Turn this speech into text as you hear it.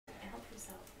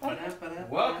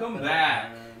Welcome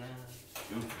back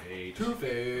to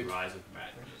F.A.T.E. Rise of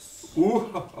Madness.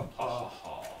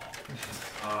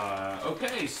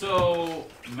 Okay, so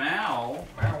Mal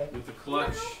with the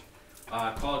clutch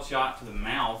shot to the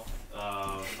mouth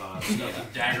of the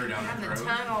dagger down her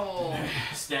throat.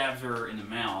 Stabs her in the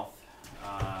mouth,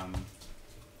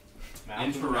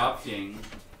 interrupting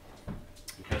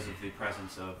because of the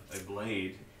presence of a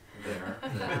blade there,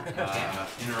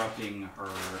 interrupting her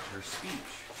speech.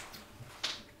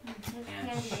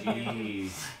 And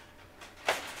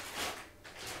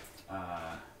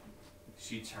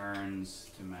she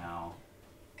turns to Mal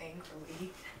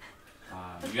angrily.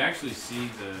 You actually see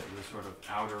the sort of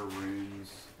outer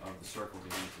runes of the circle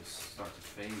begin to start to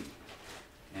fade,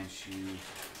 and she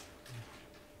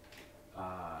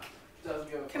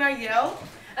Can I yell?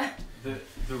 the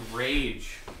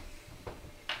rage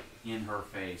in her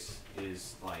face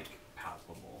is like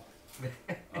palpable.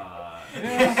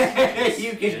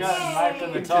 You get knocked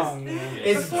on the tongue.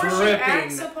 It's before dripping. She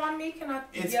acts upon me, can I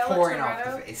it's yell pouring at off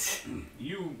the Toretto? face.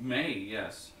 You may,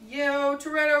 yes. Yo,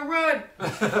 Toretto, run!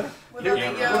 Without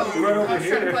the yo, run over I'm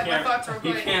here. trying to collect my thoughts real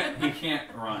He quick. can't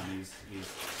run. He's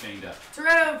chained up.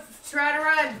 Toretto, try to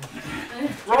run!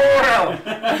 Roll!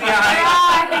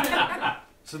 Run!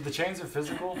 So the chains are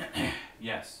physical?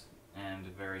 Yes, and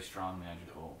very strong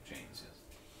magical chains. Yes.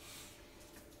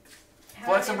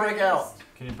 Flex and break out.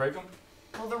 Can you break them?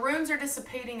 Well, the runes are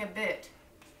dissipating a bit.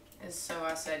 And so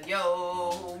I said,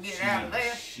 yo, get out of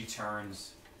there. She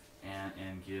turns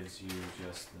and gives you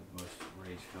just the most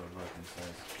rage-filled look and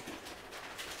says,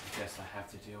 I guess I have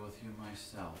to deal with you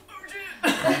myself.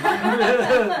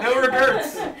 No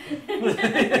regrets. You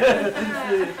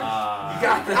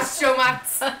got this. I show my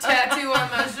tattoo on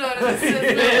my shoulder that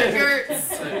says no regrets.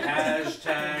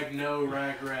 Hashtag no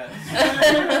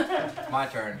regrets. My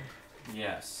turn.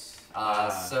 Yes.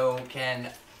 So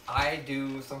can I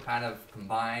do some kind of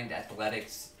combined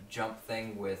athletics jump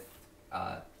thing with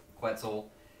Quetzal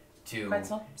to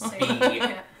be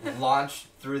launched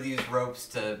through these ropes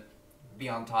to be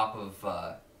on top of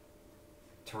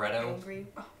Toretto Angry.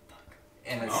 Oh, fuck.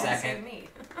 in a second? Me.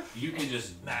 You can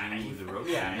just do the rope.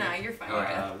 Nah, you're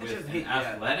fine. With an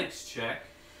athletics check.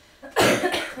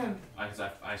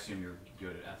 I assume you're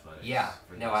good at athletics. Yeah,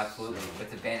 for no, this, absolutely. so-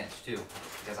 With advantage too,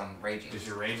 because I'm raging. Because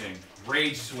you're raging.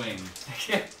 Rage swing.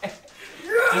 Just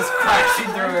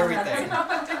crashing through everything.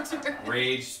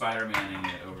 Rage Spider-Maning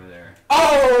it over there.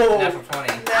 Oh! Natural 20.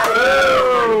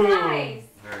 Nice.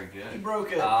 Very good. He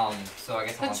broke it. So I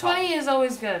guess I'm But on top. 20 is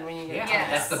always good when you get Yeah,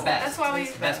 That's the best. That's why we.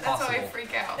 Best That's why possible. we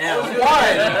freak out. Yeah.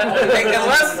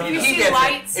 Unless If you he see gets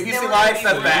lights, it. If you then see we're lights,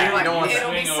 gonna that's bad. be You don't want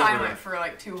It'll be Swing silent over. for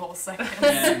like 2 whole seconds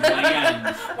And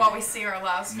land while we see our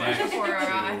lives flash Next before our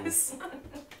to- eyes.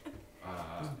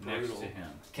 next to him.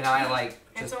 Can I like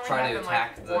It's just only try to happened,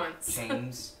 attack like, the once.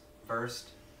 chains first?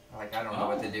 Like I don't know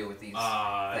what to do with these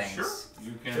things. Sure.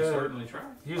 You can Sure. certainly try.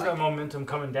 Use that momentum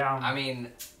coming down. I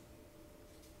mean,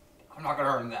 I'm not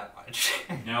gonna hurt him that much.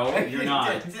 No, you're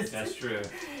not. That's true.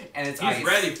 And it's He's ice.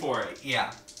 ready for it.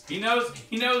 Yeah. He knows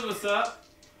what's up.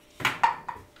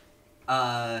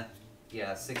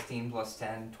 Yeah, 16 plus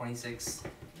 10, 26.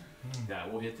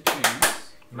 That will hit the chains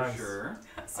for Nice. sure.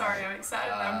 Sorry, I'm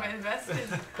excited. I'm invested.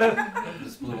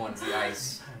 This blue one's the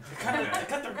ice. I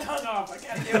cut their tongue off. I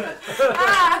can't do it.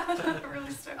 Ah,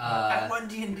 really stuck. I won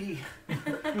D&D.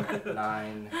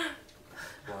 9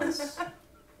 plus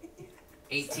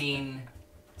 18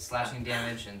 slashing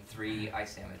damage and 3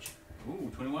 ice damage.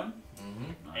 Ooh, 21?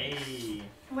 Mm-hmm. Nice. Hey.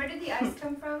 Where did the ice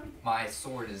come from? My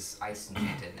sword is ice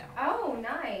enchanted now. Oh,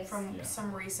 nice. From Yeah.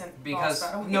 some recent Because boss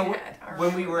battle we no, had. I when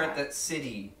we remember were at that. that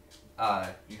city, You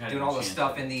had doing an all the enchanted.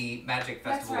 stuff in the magic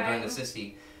That's festival during the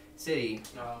right. city,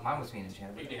 mine was being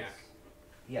enchanted. Yeah.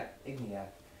 Yeah, Ignia.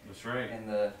 That's right. And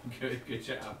the Good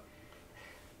job.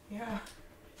 Yeah.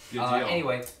 Good deal.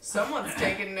 anyway, Someone's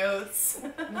taking notes.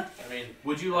 I mean,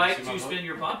 Would you like See my to book? spend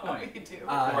your plot point? You do. Before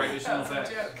I do That some was a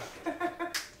effects?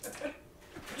 joke.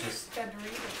 just Had to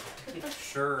read it.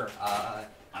 sure.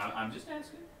 I'm just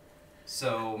asking.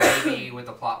 So maybe with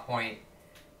the plot point,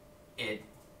 it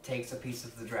takes a piece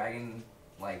of the dragon,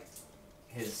 like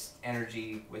his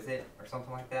energy with it, or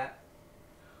something like that.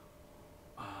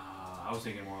 I was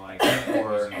thinking more like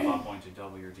Or- using a plot point to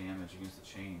double your damage against the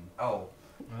chain. Oh,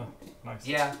 Oh, nice.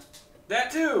 yeah.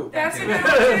 that too. That's too. a good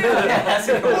one, too. Yeah, that's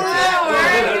a good one, too.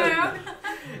 Wow,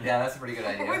 Yeah, that's a pretty good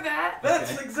With idea. that.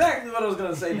 That's exactly what I was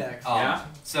gonna say next. Yeah.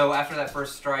 So after that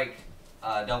first strike,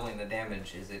 doubling the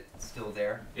damage, is it still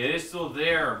there? It is still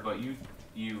there, but you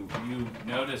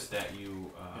notice that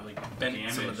you like bent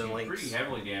some of the you links. pretty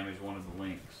heavily damaged one of the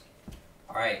links.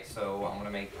 All right, so I'm gonna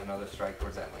make another strike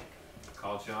towards that link.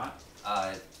 Called shot.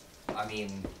 I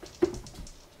mean,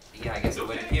 yeah, I guess it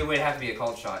would have to be a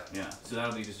called shot. Yeah. So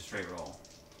that'll be just a straight roll.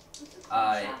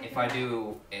 If I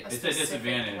do it, It's a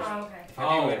disadvantage. Oh, okay. if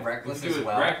I do it reckless if you do as it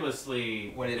well,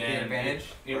 recklessly, would it be an then advantage?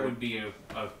 It Or- would be a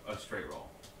straight roll.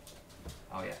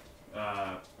 Oh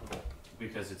yeah.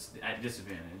 Because it's at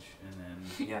disadvantage, and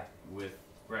then Yeah. with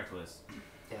reckless.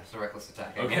 Yeah. So reckless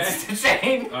attack Okay. against the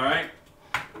chain. All right.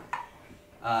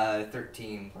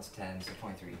 13 plus 10, so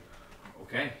 23.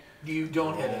 Okay. You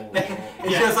don't hit Roll- it. roll-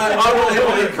 It's Yeah. just an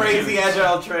unbelievably crazy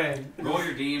agile train. Roll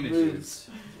your damages.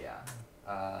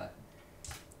 Yeah.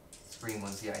 Scream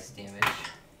was the ice damage.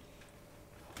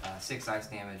 6 ice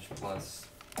damage plus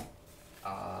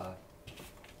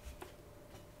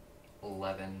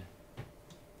 11.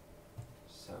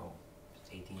 So it's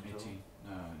 18 total. 18.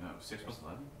 No, 6 plus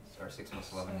 11. Or 6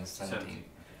 plus 11 is 17.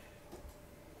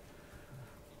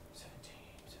 17.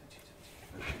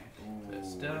 Okay. Good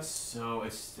stuff.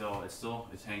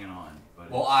 It's hanging on.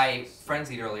 But Well, I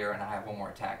frenzied earlier and I have one more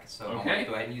attack, so I'm Okay. going to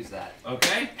go ahead and use that.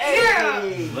 Okay.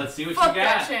 Hey! Let's see what Fuck you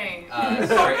that got. chain. Fuck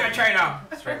Straight, that train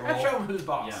up! straight Show roll. him who's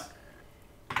boss.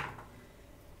 Yeah.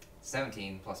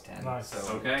 17 plus 10. Nice.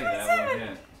 So, Okay, that will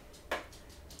hit.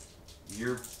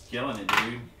 You're killing it,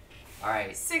 dude.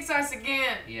 alright. 6 ice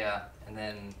again. Yeah, and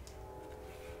then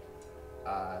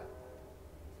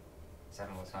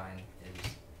 7 plus 9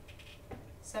 is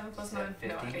 7 plus Is that 9.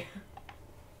 No 15? idea.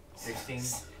 16.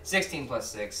 16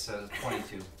 plus 6, so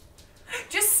 22.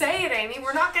 Just say it, Amy.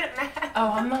 We're not good at math.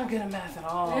 Oh, I'm not good at math at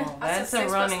all. I said That's 6 a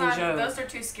plus running 9. joke. Those are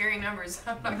two scary numbers.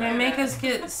 I'm not They good make at us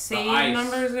get save ice.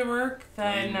 numbers at work.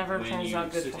 That When- never when turns you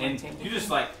out good sit- for my and team. you just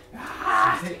like,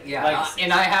 Yeah, Like-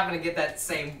 and I happen to get that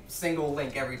same single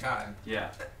link every time.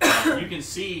 yeah. You can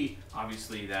see,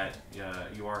 obviously, that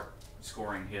you are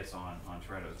scoring hits on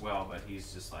Toretto as well, but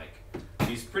he's just like,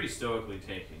 he's pretty stoically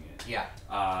taking it. Yeah.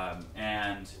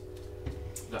 And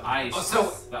the ice,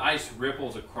 the ice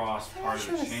ripples across part of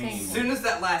the should've chain. seen As soon as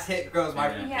that last hit goes, my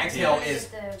Yeah. exhale Yeah, is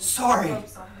get the sorry.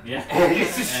 ropes on. Yeah. And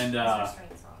Restraints off.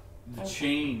 the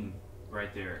chain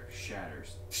right there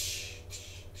shatters.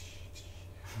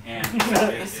 And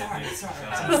Sorry. So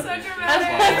I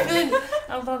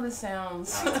dramatic. love the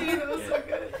sounds. Dude, that was so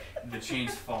good. the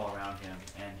chains fall around him,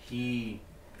 and he,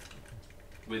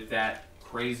 with that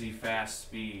crazy fast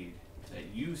speed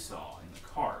that you saw in the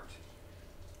cart,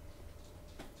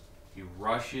 he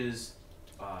rushes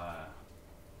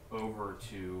over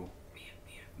to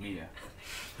Mia.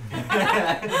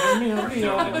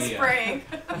 No, I was Mia. spraying.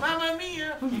 Mamma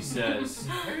mia! He says,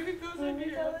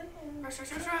 Rush,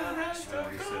 rush, rush,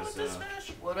 he says,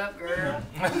 What up, girl?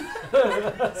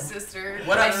 Sister.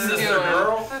 What up, you sister doing?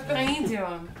 girl? How you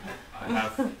doing? I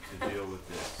have to deal with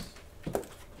this.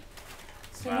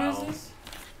 So Wow. who's this?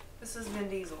 This is Vin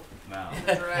Diesel. Mal,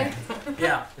 That's right.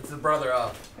 Yeah, it's the brother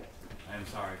of. I am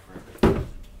sorry for everything.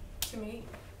 To me.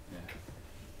 Yeah.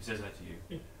 He says that to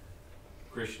you.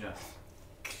 Krishna.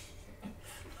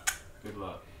 Good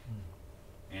luck.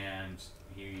 And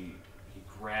he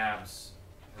wraps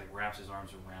his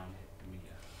arms around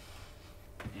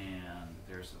Mia. And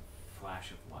there's a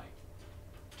flash of light.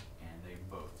 And they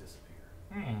both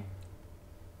disappear.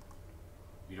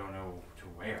 You don't know to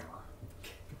where.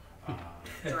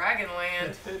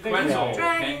 Dragonland. Quenzel,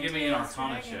 Dragon can you give me an Tales,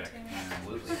 Arcana Dragon check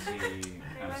Tales.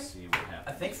 and see what happens.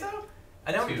 I think so?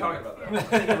 I know what you're Two. talking about though. I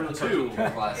think I'm really Two.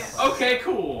 Plus. Okay,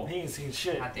 cool. He ain't seen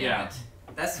shit. God damn Yeah. it.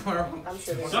 That's where I'm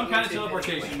sure Some kind of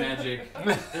teleportation magic.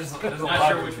 There's a Not lot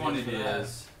sure of which one it reasons for that.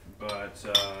 is,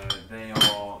 but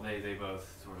they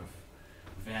both sort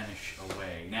of vanish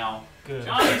away. Now, Good.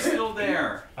 Johnny's still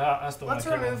there. That's the Let's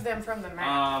one. I remove them from the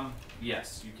map.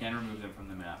 Yes, you can remove them from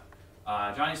the map.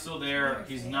 Johnny's still there.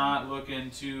 He's not looking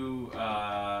too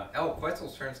Oh,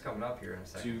 Quetzal's turn's coming up here in a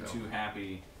second. too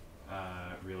happy,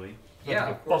 really. Yeah,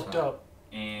 of course fucked not. up.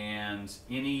 And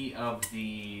any of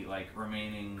the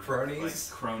remaining Cronies? like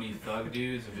crony thug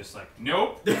dudes are just like,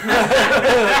 nope.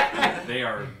 They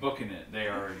are booking it.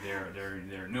 They're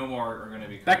no more are gonna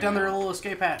be Back down coming their out. little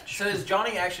escape hatch. So is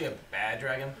Johnny actually a bad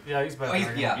dragon? Yeah, he's bad. Oh, he's-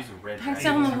 dragon. yeah. He's a red Back dragon.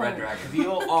 down He's the a red hole. dragon.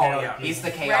 Veal? Oh, yeah. He's the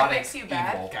Red chaotic makes you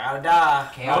bad? evil. Gotta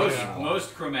die. Chaotic Most, evil.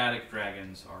 most chromatic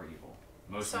dragons are evil.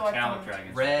 Most So I metallic can-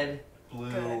 dragons. Red, blue,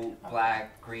 Good.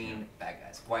 black, green, bad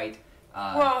guys. White.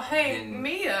 Well, hey, then-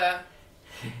 Mia,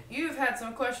 you've had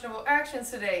some questionable actions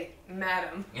today,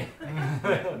 madam.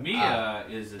 Mia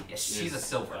is a. yeah, she's is, a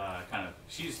silver.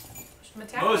 She's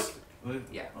Metallic?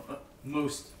 Yeah.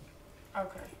 Most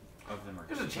Okay. of them are.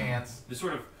 There's a chance. The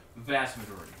sort of vast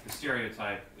majority. The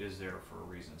stereotype is there for a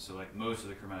reason. So most of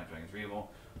the chromatic dragons are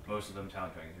evil. Most of the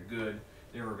metallic dragons are good.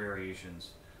 There are variations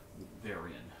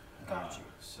therein. Gotcha.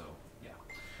 So yeah.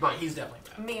 But he's definitely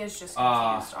bad. Me is just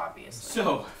confused, obviously.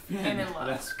 So, And man, in love.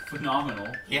 that's phenomenal.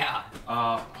 Yeah.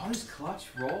 All these clutch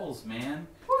rolls, man.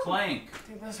 Clank.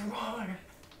 Dude, those are hard.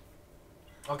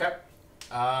 Okay.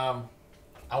 I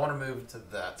want to move to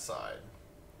that side.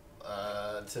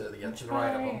 To the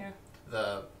right of him.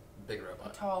 The big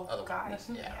robot. Tall Other guy. one. This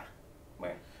one? Yeah.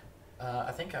 Where?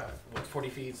 I think 40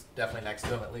 feet is definitely next to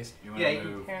him at least. You want Yeah, to you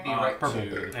move can up be right Purple. to...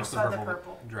 Next to Outside the the purple,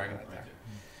 purple. dragon. Right there.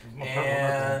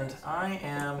 And I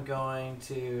am going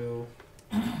to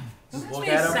This must look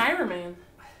be at a him. Cyberman.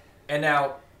 And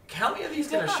now, how many of these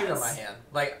can I shoot on my Does. hand?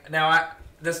 Like, now,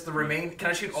 this the remain. Can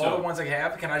I shoot all So- the ones I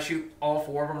have? Can I shoot all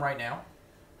 4 of them right now?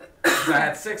 'Cause I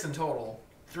had 6 in total,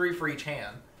 3 for each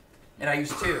hand, and I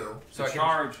used 2. So So I can.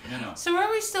 charge. No. So are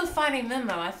we still fighting them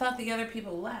though? I thought the other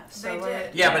people left. So They we're-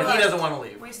 did. Yeah, but he doesn't want to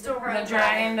leave. We still The run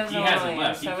dragon doesn't He want to hasn't leave,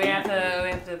 left. He so we have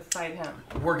can't to fight him.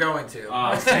 We're going to.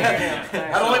 Yeah.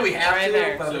 Not only we have Right to,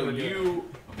 there. but I So think we're doing it.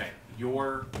 you... Okay,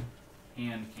 your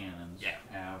hand cannons Yeah.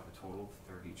 have a total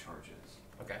of 30 charges.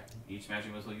 Okay. Each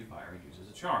magic missile you fire uses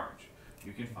a charge.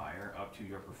 You can fire up to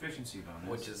your proficiency bonus,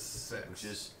 Which is 6. which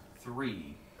is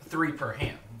 3 3 per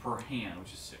hand. per hand,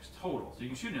 which is 6 total. So you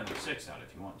can shoot another 6 out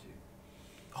if you want to.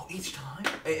 Oh, each time?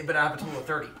 But I have a total of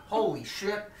 30. Holy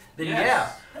shit. Then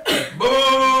Yes. yeah.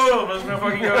 Boom! Let's go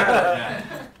fucking go at it.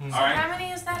 Yeah. All right. How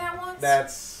many is that at once?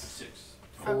 That's 6.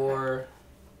 4.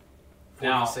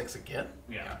 Now- 46 again?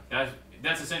 Yeah.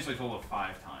 That's essentially a total of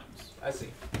 5 times I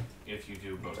see. if you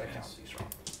do both That hands. counts these wrong.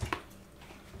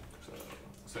 So,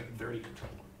 it's like 30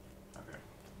 control. Okay.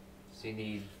 So you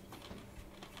need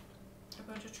A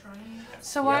bunch of triangles.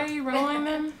 So why are you rolling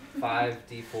them?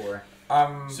 5d4.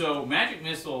 So magic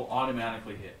missile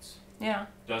automatically hits. Yeah.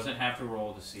 Doesn't have to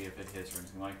roll to see if it hits or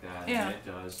anything like that. Yeah. And it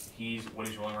does. What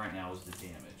he's rolling right now is the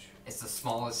damage. It's the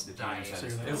smallest The die. damage that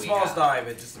is- It's we the smallest have. die,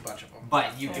 but just a bunch of them.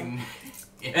 But you can.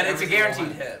 And it's a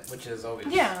guaranteed hit, which is always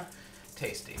Yeah.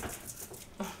 tasty.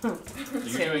 So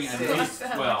you're doing at least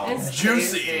 12. It's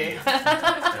Juicy.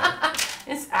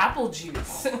 It's apple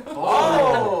juice.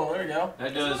 Oh, there you go.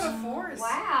 That does. What a four is.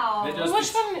 Wow. That does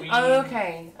Which one? between- Oh,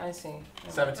 okay. I see.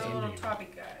 The 17. little toppy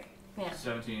guy. Yeah.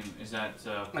 17. Is that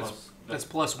plus? That's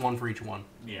plus 1 for each one.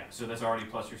 Yeah. So that's already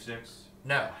plus your 6.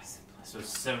 No. So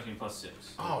it's 17 plus 6.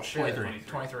 Oh, shit. 23.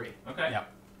 23. Okay. Yeah.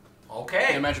 Okay.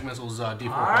 Yeah, magic missiles D4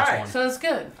 Alright. plus 1. So it's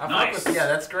good. I fuck Nice. with- yeah,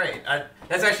 that's great.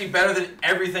 That's actually better than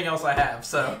everything else I have,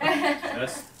 so.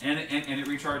 That's and it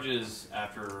recharges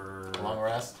after. Long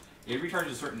rest. It recharges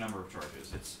a certain number of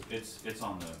charges. It's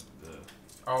on the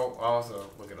Oh, I'll also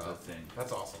look it the up. thing.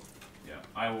 That's awesome. Yeah.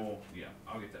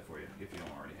 I'll get that for you if you don't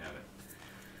already have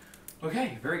it.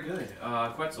 Okay. Very good.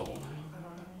 Quetzal.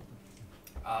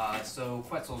 So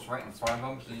Quetzal's right in front of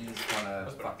him. He's gonna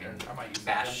Let's put it up fucking there. I might use that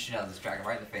bash then. shit out of this dragon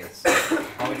right in the face.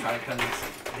 Probably try to cut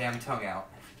his damn tongue out.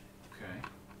 Okay.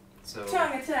 So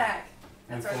Tongue attack.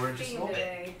 move That's our forward just a theme little bit.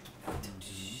 today.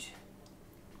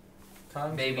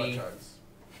 Tons Maybe- of butt chugs.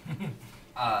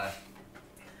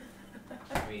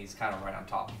 I mean, he's kind of right on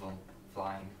top of him,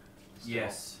 flying. Still.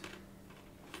 Yes.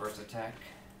 First attack.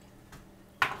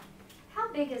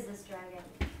 How big is this dragon?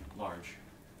 Large.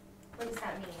 What does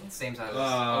that mean? Same size.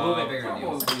 a little bit bigger than you.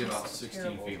 Probably about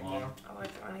 16 feet long. I like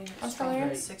I need What's strong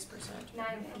the 6%.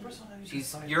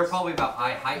 9. You're probably about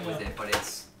eye height with it, but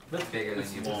it's bigger than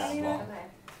It's you. long. It's long. Okay.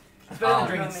 It's better than Um,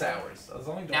 drinking sours. As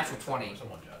long as you don't Natural drink 20. sours,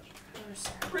 someone judge.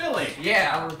 Really?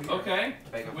 Yeah. Okay.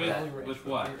 Big up for that. With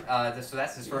what? So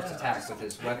that's his first attack with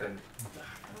his weapon.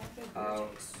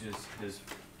 His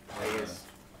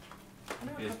I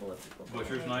know a his couple of people.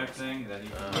 butcher's knife thing that he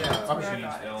can Yeah, I'm change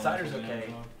sure. elements Cider's and okay.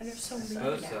 everything. And there's so I many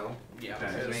suppose now. so. Yeah. Okay.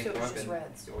 His it is. main Still, it's just weapon.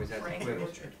 reds. He always has Rank a quiver.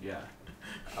 orchard. Yeah.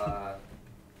 You know,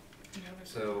 there's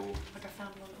So like I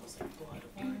found one that was like blood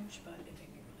orange, but it didn't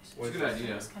really It's a What's good this?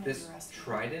 idea. It's kind of this interesting.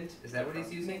 trident, is that what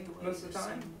he's using most of the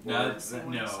time? No, Or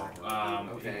no.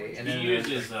 Okay, and He then there's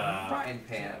uses frying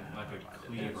pan. like a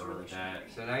cleaver that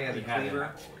So now you have he the had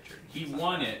cleaver. he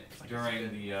won it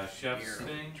during the chef's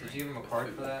thing. Did you give him a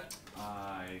card for that?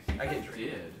 I think I I get drink.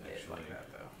 did Yeah, actually, like that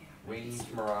though.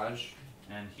 Winged Mirage.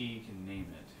 and he can name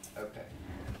it. Okay.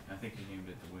 I think he named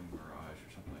it the Wing Mirage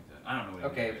or something like that. I don't know what he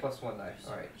Okay, named it. plus 1 knife.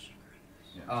 Alright.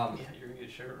 Yeah. Yeah, you're gonna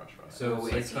get sugar rush from it. So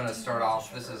it's gonna start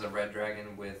off, this is a red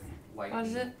dragon with lightning. What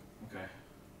is it? Okay.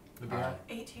 The beer.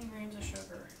 18 grams of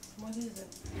sugar. What is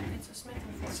it? It's a Smith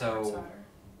and Forsyth So- cider.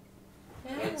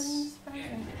 Yeah, It's-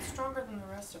 fine. It's stronger than the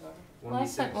rest of them.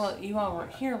 Last 1d6. time, well, you all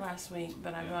weren't here last week,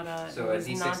 but I got a. So it a was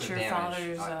D6 not of your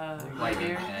damage. father's Lightning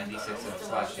beer. and a D6 of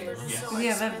slashing. Yes.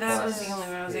 Yeah, that was Plus the only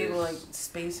way I was able to like his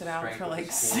space it out strength for like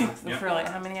is 6 Yep. for like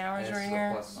how many hours And were it's you a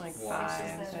here? plus Like 1, 5,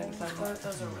 6, 7.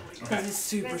 Those are really good. Because it's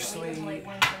super You guys leave sweet.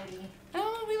 like 1:30.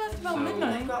 Oh, we left about So-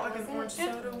 midnight. I've got like an orange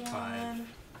soda one. Five.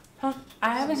 Huh?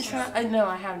 I haven't tried. No,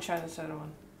 I haven't tried the soda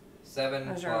one. 7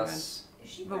 Those are plus. Is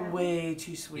she But brown? way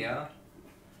too sweet. Yeah.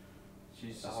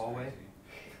 She's The just hallway?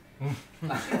 crazy.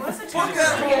 It wasn't Fuck too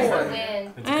that sweet. Here's the hallway.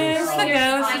 win. It's It's good. the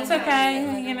ghost. Fine It's ghost.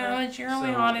 okay. You know, you're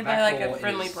only So, haunted by like a back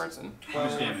friendly roll person. How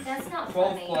much damage? That's not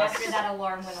 12 funny. plus After that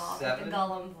alarm went off, like 7. the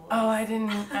Gollum voice. Oh, I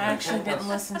didn't. I actually didn't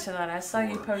listen to that. I saw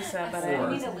you post that, but I I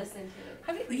didn't. need to listen. listen to it.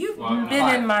 Have you, you've Well, been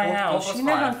 5. in my 12 house. plus You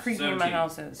know how 5. creepy my 17.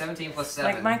 house is. 17 plus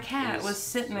 7. Like my cat is- was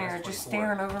sitting so there that's just 24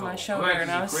 staring over my total. shoulder, Right,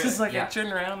 and I was you just like, crit. I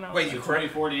turned around. And I was Wait, like, you So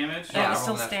crit? 24 damage? and I was I still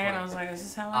rolled that staring. 20. I was like, is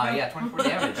this how I go? Yeah, 24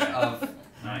 damage of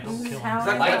Nice. This is Kill how him.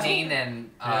 I go. lightning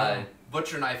and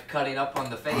butcher knife cutting up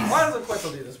on the face. Why doesn't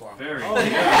Quetzal do this for him? Very Oh,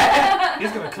 good. yeah.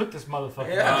 He's gonna cook this motherfucker.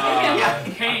 Yeah. Yeah.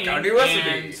 Kane, Gotta do and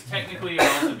recipes. technically it would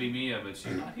also be Mia, but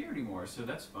she's not here anymore, so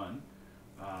that's fun.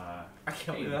 I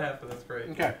can't believe that happened. That's great.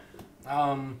 Okay.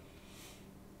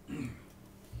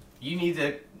 You need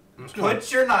to I'm just gonna,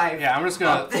 put your knife yeah, I'm just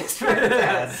gonna. up this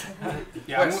princess.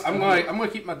 Yeah, I'm gonna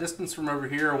keep my distance from over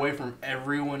here, away from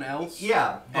everyone else.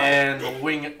 Yeah, but And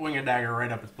wing a dagger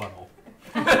right up his butthole.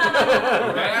 Okay.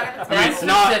 I mean, That's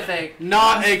not specific.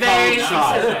 not a Very cold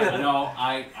shot. No,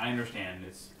 I understand.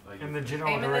 It's like In the general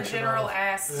Aim in the direction. general of,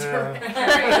 ass. Alright.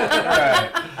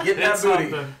 Get that it's booty.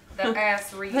 something. The ass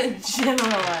The read.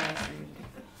 general ass.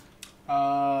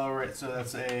 Right, so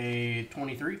that's a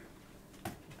 23.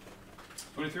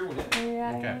 23 will hit.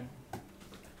 Yeah. Okay.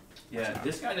 Yeah,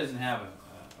 this guy doesn't have a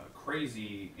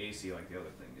crazy AC like the other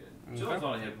thing did. Still has a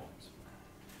lot of hit points.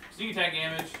 Sneak attack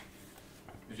damage.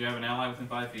 Did you have an ally within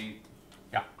 5 feet?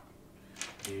 Yeah.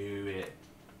 Do it.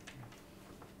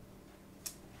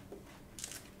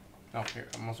 Oh, here,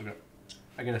 I'm also gonna.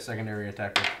 I get a secondary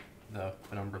attack with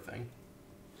the number thing.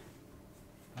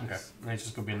 Okay, and it's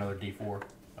just gonna be another D4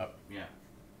 up. Yeah.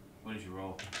 What did you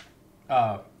roll?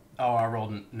 Oh, I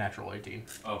rolled a natural 18.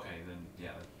 Okay, then yeah,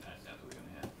 that's absolutely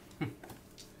gonna hit.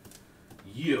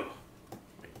 Yeah.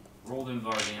 Roll them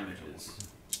our damages.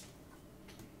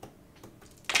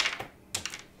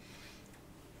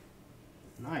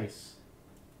 Nice.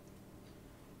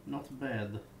 Not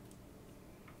bad.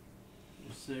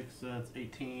 6, that's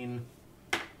 18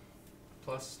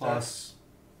 Plus plus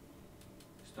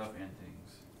Stuff and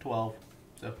things. 12,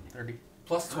 so 30.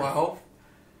 plus 12.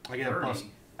 I get a 30.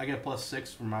 I get a plus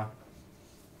 6 for my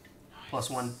plus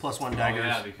one Oh, daggers.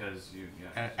 yeah, because you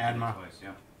Add my- twice,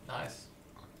 yeah. Nice.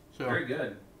 So Very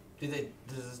good. Does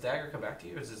this dagger come back to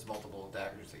you, or is this multiple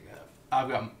daggers that you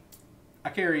have? I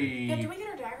carry Yeah, do we get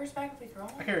our daggers back if we throw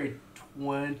them? I carry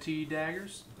 20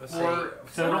 daggers. Let's For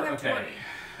So we total, have okay. 20.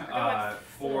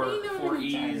 For How do you know how for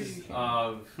many daggers ease you carry?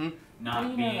 of Hmm? not How do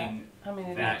you know being How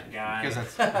many that guy, Because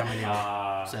that's how many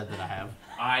I uh, said that I have.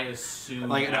 I assume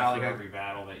Like, no, after like I- every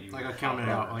battle that you Like I counted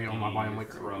out like on my body. I'm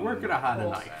like, thrown where could I hide a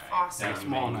Cool. knife? Awesome. that you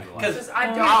Small may knife. utilize. Because I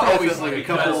don't. I'll Always always like a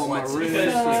because couple on my once- wrist.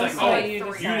 Because So it's like, you oh,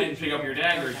 just you had- didn't pick up your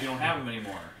daggers, you don't have them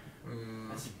anymore. Mm.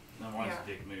 That's number one, Yeah. it's a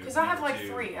dick move. Because I have Number like two,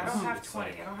 3. I don't have it's 20.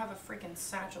 like- I don't have a freaking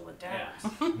satchel of Yeah.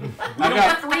 daggers. I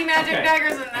got 3 magic Okay.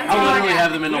 daggers and that's I all I literally got.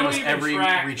 have them in We don't almost even every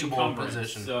track reachable encumbrance,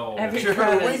 position. So Every Sure,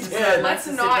 crevice. we did. Let's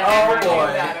That's not a- ever Oh, do boy.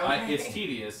 that, okay? it's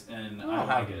tedious and I don't I have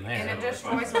like them it. there. And it so it's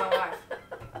fun. destroys my life.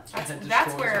 It That's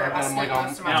destroys where my I life. spend like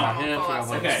most of my on my time on head, so I Fallout have,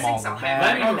 like, 76. small I'll bag.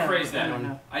 Let me I know. rephrase that. I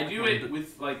know. I do it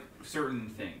with like certain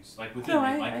things, like within No, me.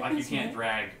 I like can you see can't it.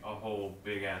 drag a whole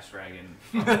big ass dragon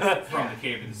from the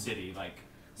cave to the city, like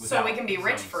So without we can be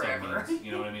rich some forever. means,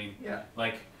 you know what I mean? Yeah.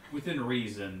 Like within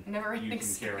reason, Never you can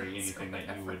experience carry anything that you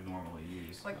forever. would normally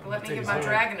use. Like, I'm let me gonna give take my his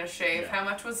dragon a shave. Yeah. How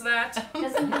much was that?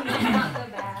 Doesn't mean it's not so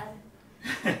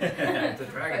bad. The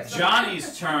dragon.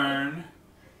 Johnny's turn.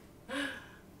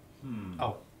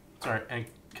 Oh, sorry. And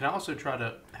can I also try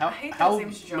to I how hate that how his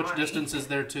name's much Johnny. distance is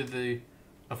there to the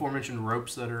aforementioned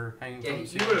ropes that are hanging Yeah, from the you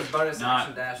ceiling? would have bonus Not-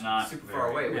 action dash not super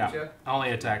far very. away, Yeah. wouldn't you? I only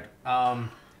attacked.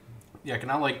 Yeah. Can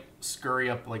I like scurry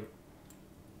up like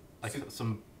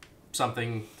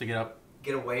something to get up?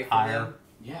 Get away from Higher. them.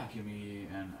 Yeah, give me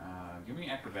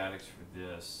acrobatics for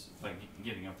this. Like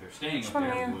getting up there, staying Which up one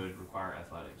there are you? would require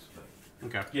athletics, but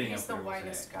Okay. getting He's up the there would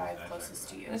whitest say- guy that's closest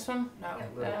to you. This one? No. Yeah.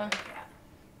 Yeah. Yeah.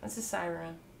 That's a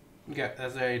siren. Okay.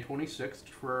 That's a 26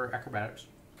 for acrobatics.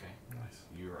 Okay, Nice.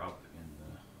 you're up in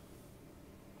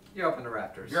You're up in the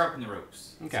rafters. the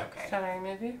ropes. Okay. It's okay. Can I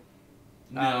remove you?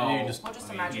 No, you just- We'll just I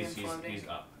mean, imagine he's, him floating. He's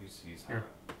up. He's Here.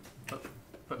 up.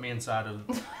 Put me inside of.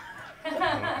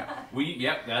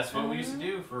 Yep, that's what we used to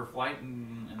do for flight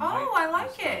and Oh, height I and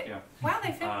like stuff, it. Yeah, Wow,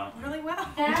 they fit really well.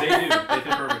 they do. They fit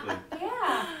perfectly.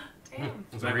 Yeah. Damn.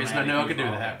 There's a reason I know I could do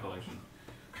that. Collection.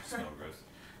 Smell gross.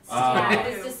 Yeah,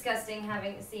 it was disgusting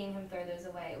seeing him throw those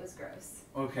away. It was gross.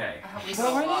 Okay. I hope we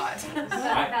saw a lot.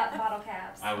 About bottle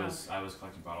caps. I was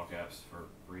collecting bottle caps for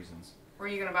reasons. Were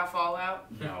you gonna buy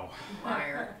Fallout? No.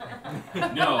 Liar.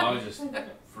 No, I was just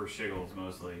for shiggles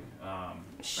mostly.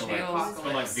 Shiggles. For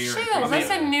like beer. Shiggles, that's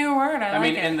a new word. I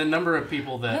like it. and the number of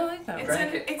people I that like that It's word. an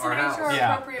Drank it it's our an house. HR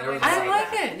Yeah. appropriate way to I say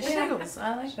like that. it. Shiggles.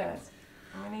 I like that.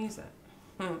 I'm gonna use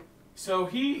it. So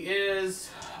he is,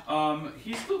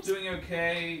 he's still doing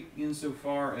okay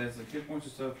insofar as the hit points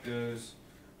and stuff goes,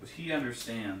 but he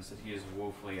understands that he is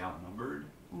woefully outnumbered.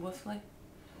 Woofly.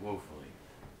 Woefully.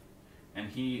 And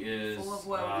he is, Full of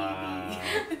woe,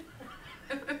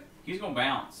 he's gonna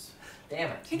bounce.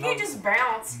 Damn it. He can't just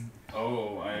bounce.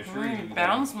 Oh, I assure you that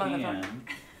Bounce, he motherfucker. can.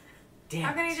 Damn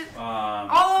How can it. he just? All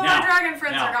of our dragon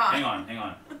friends are gone. Hang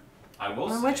on. I will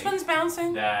Well, say which one's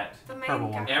bouncing? that The main Purple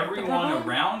guy. one. everyone purple?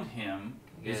 around him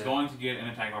is Yeah. going to get an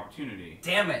attack opportunity.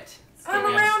 Damn it. I'm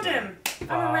around him.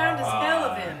 I'm around as hell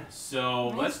of him. So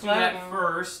He's let's do that floating.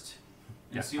 first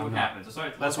and Yeah, see I'm what not. happens.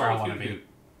 Sorry, That's where I want to be.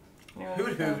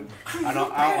 Hoot hoot. I don't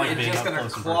like It's being just up gonna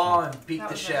close in claw person. and beat That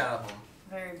the was shit out of him.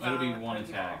 Very It'll be violent, one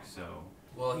crazy attack, ball. so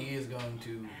Well, he is going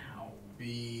to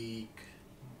beak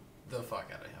the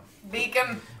fuck out of him. Beak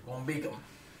him. Gonna beak him.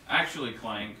 actually,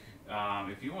 Clank,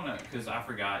 if you want to, because I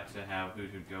forgot to have Hoot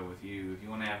Hoot go with you. If you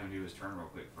want to have him do his turn real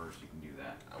quick first, you can do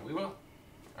that. We will.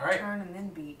 All right. Turn and then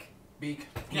beak. Beak.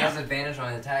 He has advantage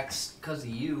on attacks because of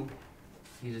you.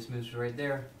 He just moves right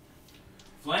there.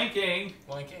 Flanking.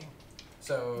 Flanking.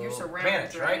 So You're surrounded,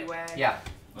 advantage, right? Wag. Yeah.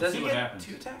 Let's Does see he what get happens.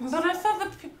 2 attacks? But I thought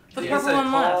the He gets purple a one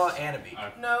claw left. and a beak.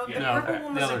 No, the Yeah. No, purple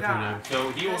one the was a other two guy. do. So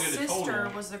he will The get a sister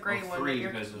total was the gray of one. 3 That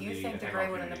you're, because of you the think the attack gray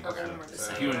one and the opportunity. purple one were the So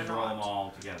same. If you want They're to roll them not.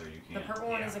 all together, you can. The purple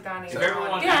one is a guy named If everyone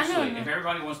Ron. Yeah, I know, actually, I know. if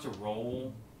everybody wants to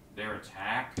roll their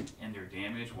attack and their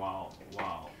damage while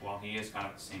he is kind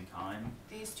of at the same time,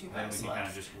 These two then we guys can kind of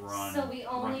left. just run. So we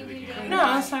run only through the do game. damage? No,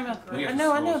 I was talking about. We have to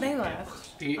No, I roll know some they damage.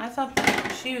 left. I thought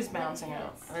that she was bouncing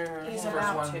out. Or, He's yeah.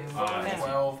 about First to. one, Yeah.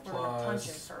 12 We're gonna punch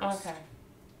him plus first. Okay.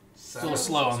 It's a little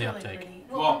slow on the She's really uptake. pretty.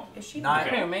 Well, Is she 9.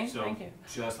 Who, me? So Thank you.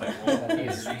 just like roll That your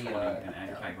is the, d20 and add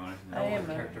your attack bonus, and I then am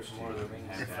roll a- characters to Lord of the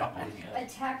Rings. have that on hand.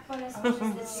 Attack bonus, which is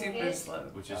the Super biggest. slow.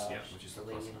 Which is which is the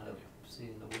plus lady in 9. the sea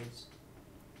in the woods.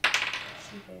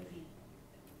 She baby.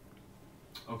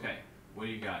 Okay, what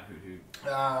do you got, Hoot Hoot?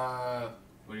 What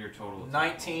are your total? attack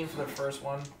 19 for the first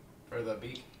one for the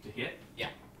beak. rolls? To hit? Yeah.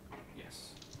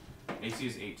 Yes. AC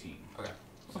is 18. Okay.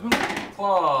 So,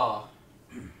 Claw.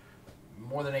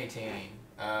 More than 18.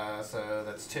 So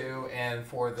that's 2. And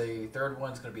for the third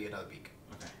one, it's going to be another beak.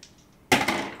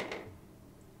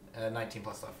 okay, 19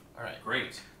 plus stuff. All right.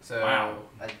 great. So. Wow.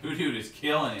 Hoot Hoot is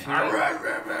killing it.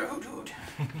 Hoot hoot.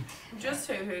 Just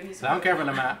Hoot Hoot. He's So I don't care if I'm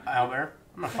out there.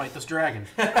 I'm gonna fight this dragon.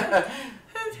 Hoot All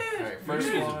Hoot. right. First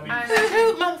Hoot Hoot is a one. beast. I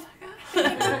Hoot,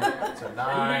 motherfucker. So Hoot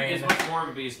 9. is much more of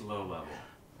a beast low level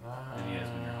than he is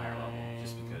when you're higher level,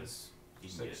 just because he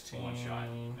can get 16. one shot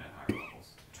at higher levels.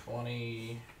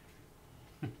 20.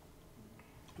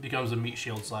 Becomes a meat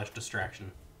shield /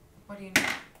 distraction. What do you need?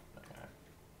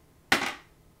 Okay.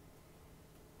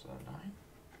 So 9?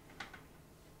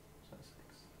 So 6.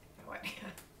 No idea.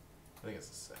 I think it's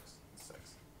a 6. It's 6.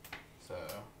 So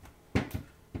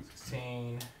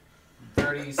 16.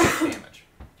 36 damage.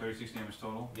 36 damage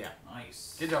total? Yeah.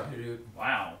 Nice. Good job, Hoot Hoot.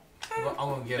 Wow. I'm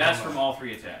gonna give That's him from all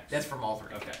 3 attacks. That's from all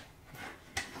 3. Okay.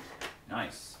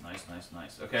 Nice.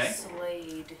 Okay.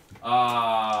 Slade.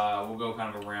 We'll go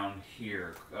kind of around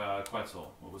here.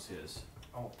 Quetzal, what was his?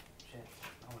 Oh, shit.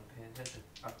 I wasn't paying attention.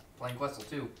 Playing Quetzal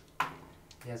too.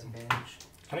 He has advantage.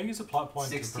 Can I use a plot point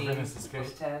to 16 prevent his escape?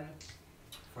 plus 10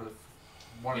 for the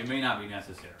one. It may not be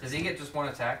necessary, Does he get just 1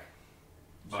 attack?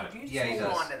 but You Yeah, he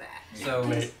hold does. on to that. So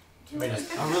Wait,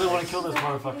 I really want to kill this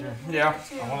motherfucker. Yeah.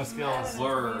 I want to skill.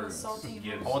 Fleur gives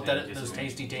I want that those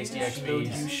disadvantage. tasty You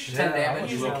XP. shit. 10 I damage. want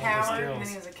He was to a skill coward, and skills. then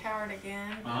he was a coward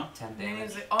again. Huh? 10 And then he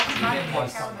damage. was oh, he You might get be a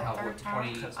plus coward that 20 third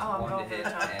time. plus Oh, I'm 1 to going for hit, the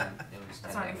time. and it was 10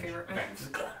 That's not your damage. favorite. Okay.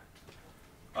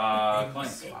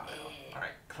 Clank.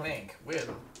 Alright, Clank with.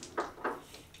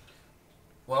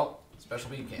 Well, special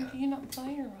beam Do cannon. you not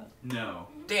play or what? No.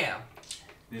 Damn.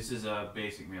 This is a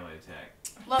basic melee attack.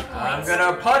 Luckily, I'm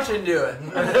gonna punch into it.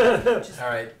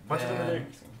 Alright. Punch it over there.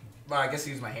 Well, I guess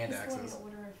use my hand Just go in axes.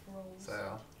 order of rolls.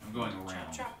 So. I'm going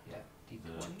around. chop. Yeah,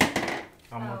 The- D20.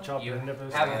 I'm gonna chop You your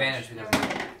nipples. have off. advantage No,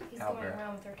 because he's Albert. going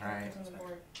around with their characters on the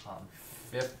board.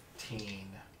 15.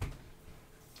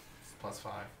 Plus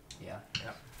 5. Yeah.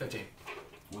 Yeah. 15.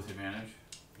 With advantage?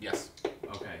 Yes.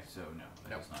 Okay, so no, that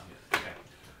Nope. does not hit.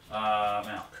 Okay.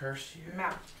 Mal. Curse you.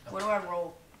 Mount. What do I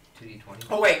roll? 2d20.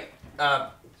 Oh, wait. I'm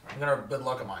gonna good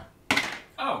luck on mine.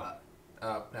 Oh!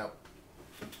 No.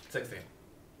 16.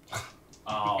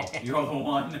 Oh, you're the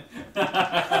one.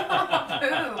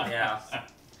 Yeah.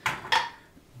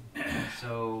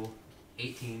 So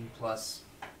 18 plus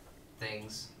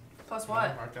things. Plus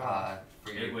what?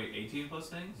 For your, Wait, 18 plus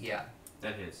things? yeah.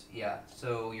 That hits. Yeah.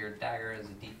 So your dagger is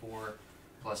a D4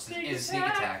 plus is sneak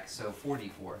attack, so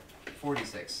 4d4.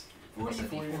 46 plus a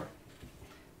D4.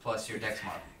 Plus your dex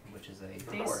mod, which is a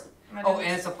 4. Oh,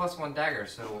 and it's a +1 dagger,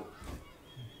 so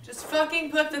just fucking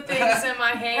put the things in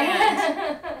my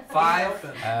hand.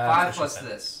 5 plus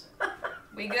this.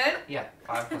 We good? Yeah,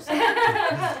 5 plus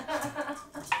that.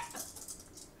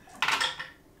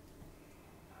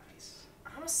 Nice.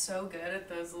 I'm so good at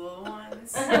those little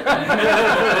ones. So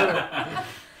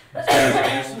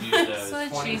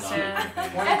she said. 22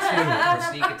 for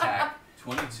sneak attack.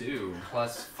 22.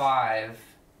 Plus 5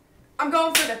 I'm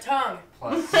going for the tongue.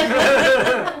 plus.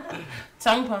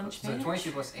 Tongue punch. So bitch.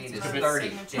 22 plus 8 is That's my 30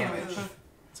 signature damage. move.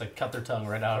 It's like cut their tongue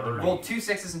right out of the Roll 2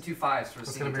 6s and 2 5s for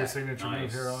That's sneak gonna be your attack. signature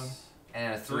move here on.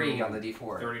 And a 3 on the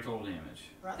D4. 30 total damage.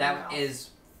 Right in the That mouth. is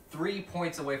 3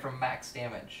 points away from max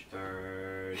damage.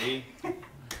 30.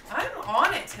 I'm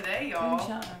on it today, Good y'all.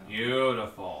 job.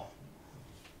 Beautiful.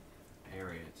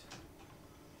 Harriet.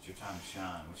 It's your time to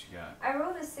shine. What you got? I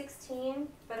rolled a 16,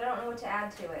 but I don't know what to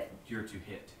add to it. You're to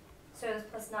hit. So it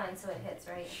was +9, so it hits,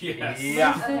 right? Yes.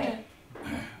 Yeah. Okay.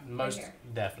 Most Right here.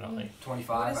 definitely.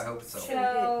 25, I hope so.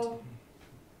 So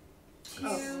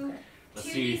Oh,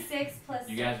 2d6 plus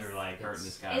You guys 6. are like hurting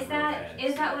this guy Is real that bad.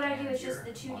 is that what I do? It's just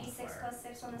the 2d6 plus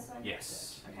 6 on this one?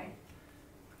 Yes. Okay.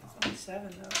 It's only 7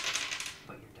 though.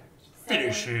 But your dagger's 7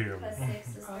 Finish him. plus 6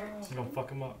 is Oh. 13. You don't fuck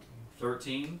him up.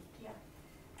 13.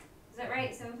 Is that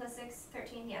right? 7 plus 6,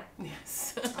 13? Yeah.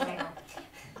 Yes. Okay.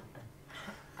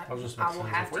 I was just I will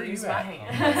have where to are use you my at?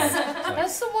 hands.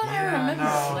 That's the one I Yeah, remember.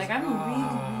 no. Like I'm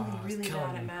it's really killing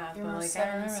bad at me. math, There but were like I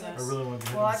 7, remember 6. I that. really want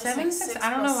to. Well, I just 7 think 6. 6 I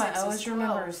don't know plus why. 6 I is always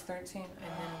remember 12. is 13 and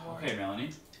then 1. Okay, Melanie.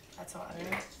 That's all I do.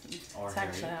 Or That's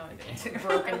actually Harriet. how it is.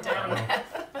 Broken down.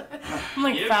 I'm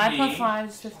like Give 5 me- plus 5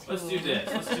 is 15. Let's do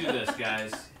this. Let's do this,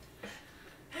 guys.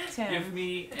 10. Give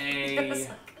me Yes, a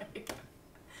okay.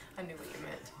 I knew what you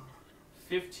meant.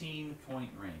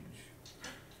 15-point range.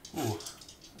 Ooh,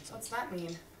 What's that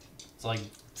mean? it's like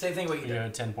Same thing what you you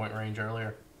did. know, 10-point range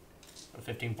earlier. A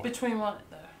 15 point. Between what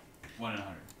though? 1 in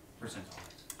 100 percentile.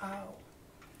 Oh.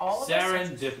 All of us?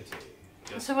 Serendipity.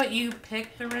 Just So what, you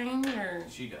pick the range or?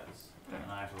 she does. And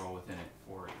I have to roll within it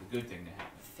for the good thing to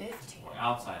happen. 15. Or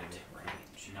outside of it,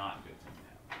 Range. not good thing to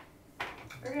happen.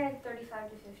 We're going 35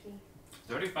 to 50.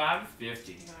 35 to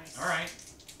 50. Nice. All right.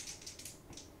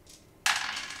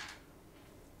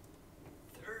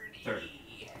 30.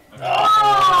 Okay.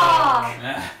 Oh!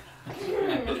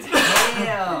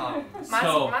 Damn!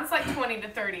 Mine's like 20 to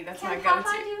 30. That's my Can go-to.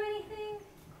 Popeye do anything?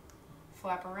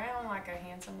 Flap around like a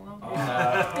handsome little boy.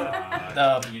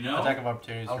 The you know, attack of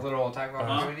opportunities. A little attack of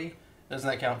opportunity? Doesn't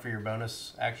that count for your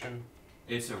bonus action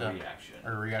it's a Yeah. reaction.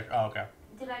 or reaction? Oh, okay.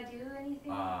 Did I do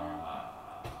anything?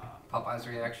 Popeye's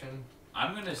reaction?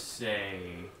 I'm gonna say,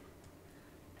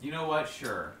 you know what?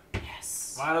 Sure.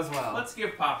 Yes. Might as well. Let's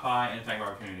give Popeye an attack of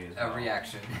opportunity as well. A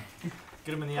reaction.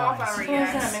 Get him in the Popeye eyes. What does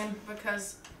reacts that mean?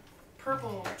 because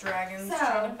purple dragon's So,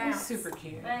 trying to He's bounce. super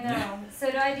cute. I know. So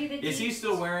do I do the Is he D-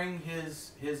 still wearing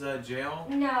his jail?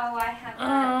 No, I have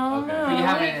not. Oh, Okay. no. But you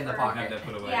have it in the Have pocket. that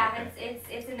put away. Yeah, okay. it's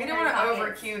in We the don't very want to pockets.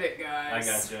 over-cute it, I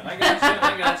guys. gotcha. I gotcha.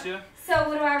 I gotcha. So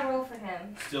what do I roll for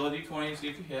him? Still a d20 to see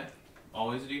if you hit.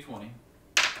 Always a d20.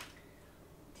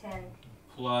 10.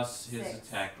 Plus his 6.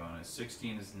 attack bonus.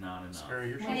 16 is not enough. Sir,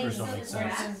 your And shoulders he's don't still make just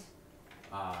sense.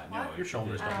 wrapped. No. What? Your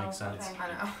shoulders don't Oh, make sense. okay. I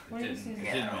know. What It is didn't. he? It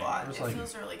Yeah, didn't a make lot. It's It like-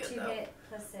 feels really good 2 though. hit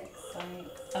plus 6.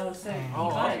 Oh, so Oh,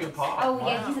 what? you pop. Oh Wow.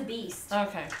 yeah, he's a beast.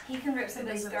 Okay. He can rip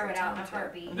somebody's doesn't throat out in a return to-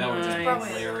 heartbeat. That would be Nice. Probably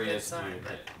a hilarious good to sign,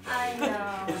 hit. I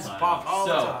know. Just pop all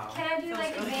the So, time. Can I do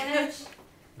like Feels really advantage?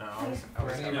 No.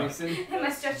 For any No. reason? Am I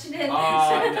stretching it?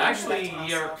 actually,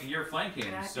 Back to you're myself.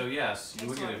 flanking, so yes, you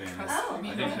would get advantage. Oh.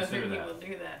 I didn't consider You that. will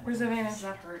do that. Where's the advantage?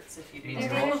 That hurts if you do Need to that.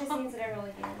 roll? Advantage just means that I roll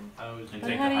again. I was And But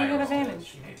take how the do you higher get roll.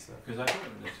 advantage? Because I told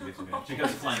him that she gets advantage.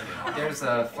 Because it's flanking. There's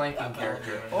a flanking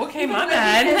character. Okay, my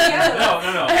bad.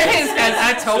 No. Thanks, guys.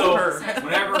 I told So, her.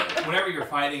 whenever you're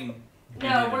fighting.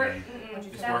 No, an we're. enemy, Mm-mm,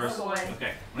 it's that's worse. the one.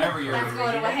 Okay. Whenever you're That's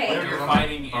going away. whenever you're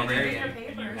fighting an Barbarian. enemy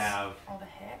and you have All the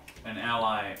heck? an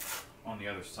ally on the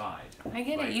other side. I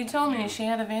get it. like, You told me she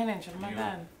had advantage. Oh my you-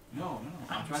 bad. No.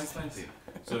 I'm trying to explain it to you.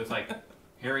 So it's like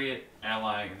Harriet,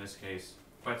 ally, in this case,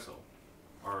 Quetzal.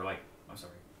 Or like, I'm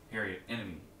sorry, Harriet,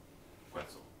 enemy,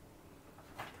 Quetzal.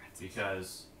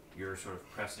 Because you're sort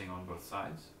of pressing on both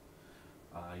sides.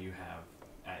 You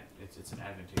have, it's an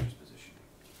advantageous position.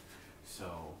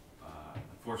 So,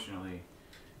 unfortunately,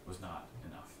 was not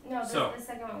enough. No, So the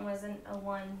second one wasn't a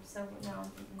 1, so no.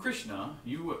 Krishna,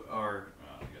 you are,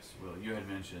 I guess, Will, you had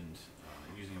mentioned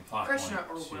using a plot Krishna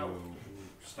point or to Will.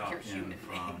 stop Your him human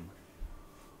from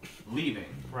leaving.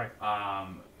 Right.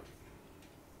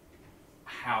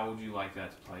 How would you like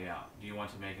that to play out? Do you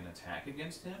want to make an attack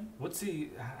against him? What's he?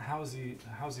 How's he?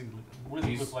 What does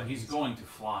he look like? He's going to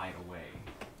fly away.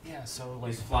 Yeah. So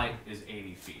like. His flight is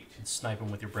 80 feet. Snipe him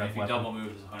with your And breath if you weapon. double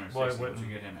move, it's 160, which you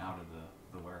get him out of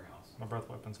the warehouse. My breath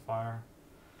weapon's fire.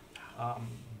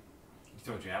 You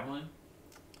throw a javelin?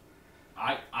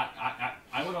 I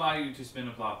would allow you to spend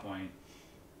a plot point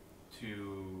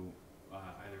to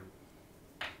either,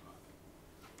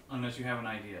 unless you have an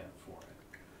idea for it,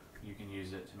 you can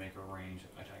use it to make a range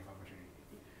attack of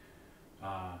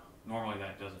opportunity. Normally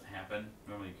that doesn't happen.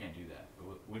 Normally you can't do that.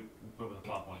 But with a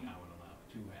plot point, I would allow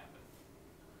it to happen.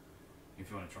 If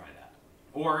you want to try that.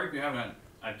 Or if you have a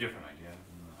different idea,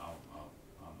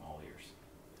 I'm all ears.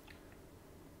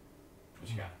 What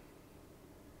you got?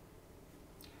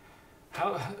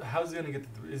 How's he gonna get?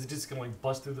 Is it just gonna like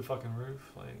bust through the fucking roof?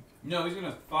 Like. No, he's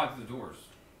gonna fly through the doors.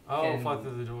 Oh, fly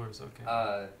through the doors.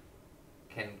 Okay.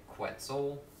 Can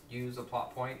Quetzal use a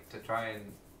plot point to try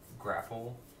and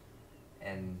grapple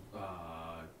and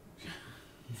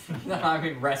I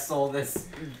mean wrestle this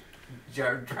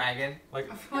dragon? I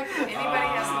feel like if anybody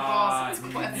has the boss,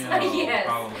 it's Quetzal. No, Yes.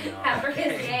 probably not. After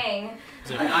his gang.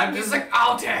 I'm He's just like,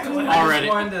 I'll tackle it. Already- I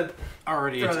just wanted to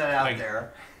Already throw that out like,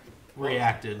 there.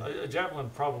 reacted. A javelin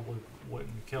probably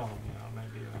wouldn't kill him. You know,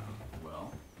 maybe.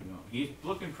 Well, he's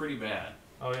looking pretty bad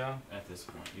Oh yeah. at this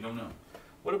point. You don't know.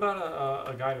 What about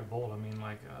a guided bolt? I mean,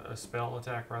 like a spell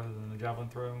attack rather than a javelin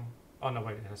throw. Oh no,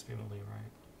 wait, it has to be melee,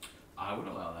 right? I would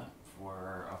allow that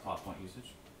for a plot point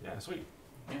usage. Yeah, sweet.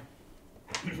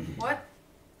 What?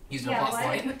 Using Yeah, a plot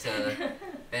what? point to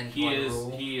bend He one is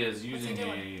rule. using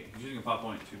doing? he's using a plot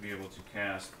point to be able to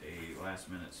cast a last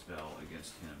minute spell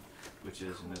against him, which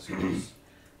is in this case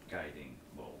guiding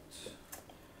bolt.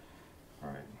 All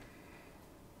right.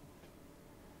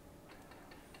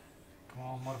 Come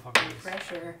on, motherfuckers.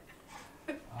 Pressure.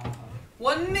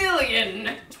 1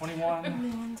 million!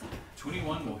 21.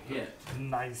 21 will hit.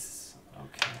 Nice.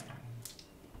 Okay.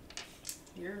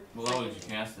 Your What level did you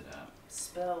cast it at?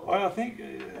 spell. Well, I think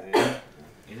Is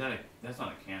that that's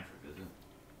not a cantrip, is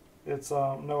it? it's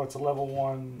no, it's a level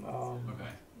 1 Okay,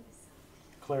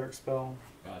 cleric spell.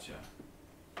 gotcha.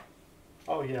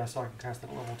 Oh yeah, so I can cast it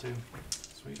at level 2.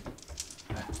 Sweet.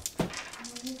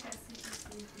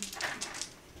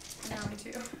 No, me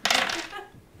too.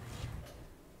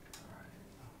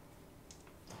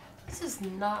 This is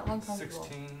not uncomfortable.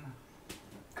 16.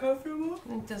 Comfortable?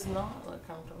 It does not look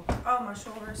comfortable. Oh, my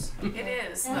shoulders. It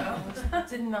is, though. It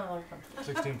did not look comfortable.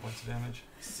 16 points of damage.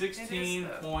 16 though.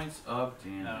 points of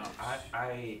damage. No,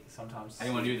 I sometimes. How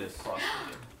do you want to do this?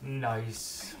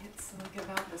 Nice. It's like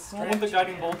about the I want the stretch.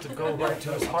 guiding bolt to go right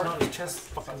to his heart, and his chest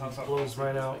fucking blows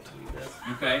right out.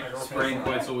 Okay, spraying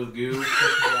Quetzal with goo.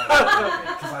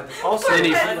 Also,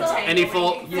 And he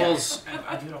falls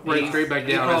right straight back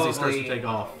He down as he starts to probably take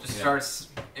off. Just Yeah. starts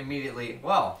immediately.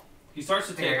 Well, He starts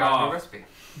to I think I take got a new off recipe.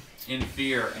 in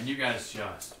fear, and you guys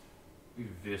just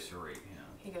eviscerate him.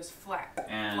 He goes flat,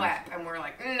 And flat, and we're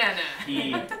like, nah.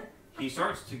 he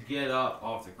starts to get up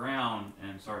off the ground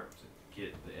and start to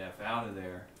get the F out of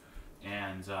there.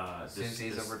 And Since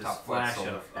he's this over top flash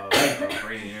Quetzal. of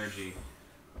radiant energy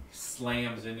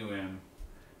slams into him,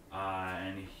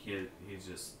 and he's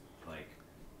just like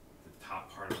the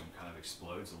top part of him kind of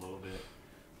explodes a little bit.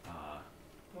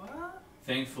 What?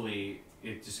 Thankfully,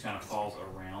 it just kind of falls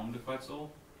around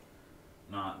Quetzal,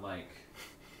 not like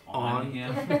on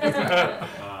him.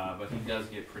 But he does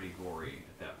get pretty gory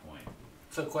at that point.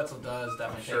 So Quetzal does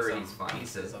definitely sure take he's some fine.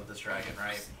 pieces of this dragon,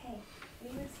 right? Hey,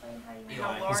 will you explain how you Eli.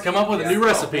 How He's large come up with a new Make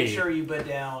recipe. sure you put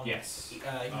down. Yes. He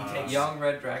Uh, takes Young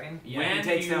red dragon. Yeah, When he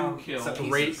takes you down kill some the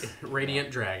pieces. Radiant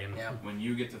dragon. Yeah. When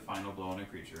you get the final blow on a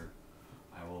creature,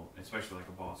 I will, especially like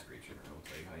a boss creature, I will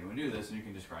tell you how you want to do this, and you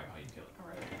can describe how you kill it.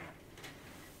 Alright.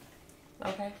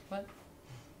 Okay, what?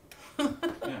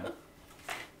 Yeah.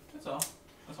 That's all.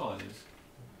 That's all it is.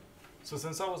 so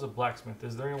since I was a blacksmith,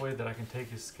 is there any way that I can take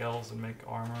his scales and make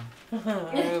armor?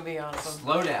 That would be awesome.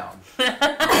 Slow down.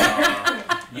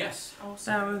 Yes. Oh,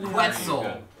 That would be Very Quetzal,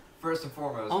 good. first and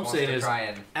foremost, All I'm wants saying to is- try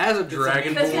and As a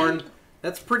dragonborn,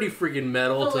 that's pretty freaking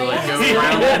metal to like go Fillet.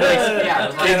 around and like, yeah,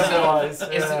 it's like so.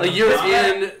 Cannibalize, yeah. like you're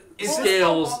in Is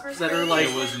scales that are like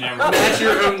It was never. match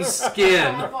your own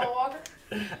skin.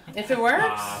 If it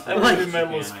works. That would be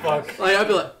metal as fuck. Like I'd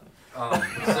be like,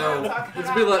 So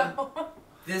it's be like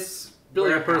this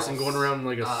building a person going around in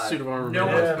like a suit of armor. No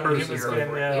made one's of been person, here like,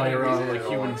 for lying around any like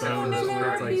human reason. bones.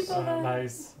 It's like,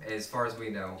 Nice. As far as we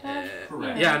know.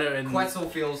 Correct. yeah, I know. And Quetzal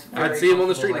feels if very I'd see him on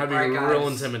the comfortable, street, I'd be like, "Alright, real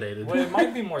guys, intimidated. Well, it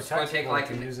might be more It's going to take tactical like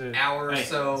to use an it. hour or Hey.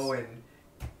 so and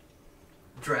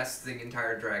dress the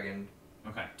entire dragon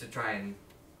Okay. to try and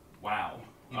Wow.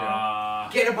 You know.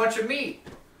 get a bunch of meat.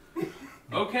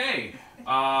 Okay.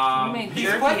 Make He's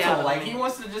jerky Quetzal, out of like it. he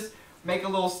wants to just make a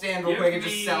little stand real Give quick and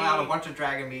just me- sell out a bunch of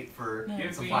dragon meat for No,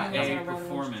 Give some me platinum. a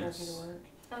performance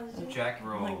Check.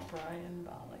 roll. Like Brian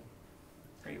Bali.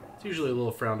 Pretty bad. It's usually a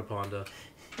little frowned upon to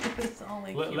It's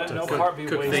only Let cute. no cook, part be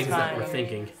cook wasted. things that we're Fine.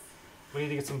 thinking. We need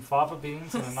to get some fava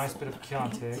beans and a nice bit of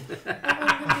Chianti.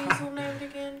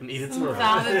 And eat it slow.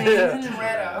 Fava beans and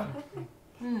Toretto.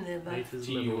 liver.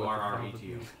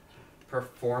 Turreto.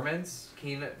 Performance?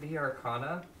 Can it be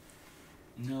Arcana?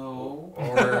 No.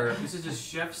 Or This is just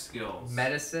chef skills.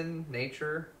 medicine?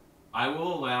 Nature? I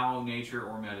will allow nature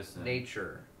or medicine.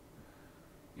 Nature.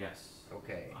 Yes.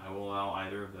 Okay. I will allow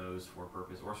either of those for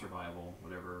purpose or survival,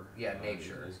 whatever. Yeah,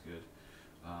 nature. is good.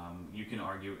 You can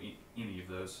argue any of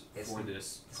those It's- for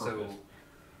this So, purpose.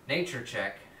 nature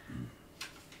check.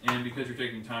 And because you're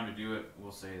taking time to do it,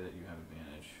 we'll say that you have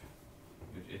advantage.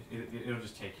 It'll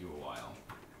just take you a while.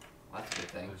 That's a good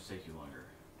thing. It'll just take you longer.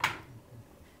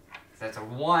 So that's a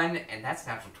 1, and that's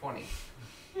natural 20.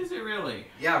 Is it really?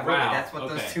 Yeah, really. Wow, That's what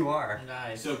those okay. two are.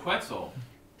 Nice. So Quetzal,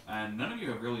 and none of you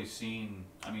have really seen,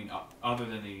 I mean, other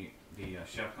than the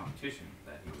chef competition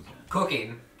that he was in.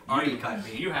 Cooking. Already cut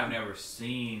meat. You have never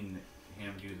seen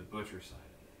him do the butcher side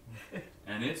of it.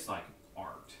 And it's like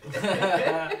art.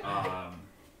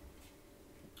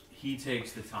 He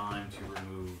takes the time to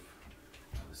remove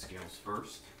the scales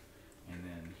first, and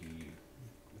then he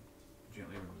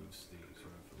gently removes the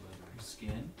sort of leathery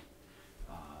skin,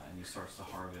 and he starts to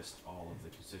harvest all of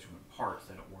the constituent parts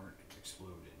that weren't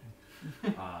exploded.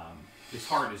 His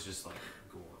heart is just like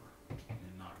gore and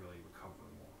not really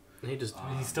recoverable. He just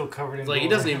He's still covered in it's like he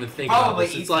gore. doesn't even think about Probably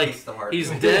this. eats It's like the heart. he's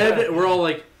dead. We're all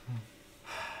like,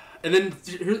 and then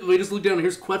we just look down and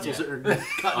here's Quetzal Yeah. sitting there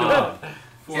cutting it up.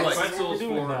 For Yes. Quetzal's, What are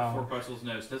we doing now? for Quetzal's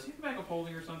notes, does he have a bag of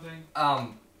holding or something? I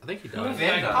think he does.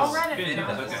 Finn does. I'll write it Finn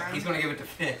down does, for okay. him. He's going to give it to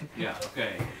Finn. Yeah,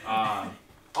 okay.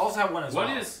 Also have one as well.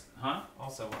 What is, huh?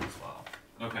 Also one as well,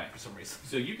 Okay. for some reason.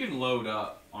 So you can load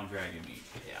up on dragon meat.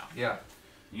 Yeah. Yeah.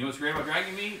 You know what's great about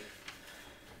dragon meat?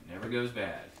 Never goes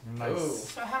bad. Nice. Ooh.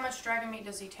 So how much dragon meat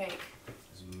does he take?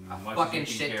 As A much fucking as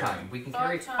you shit can ton. carry. We can 5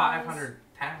 carry tons. 500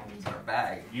 pounds in our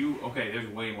bag. Okay, there's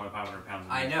way more than 500 pounds.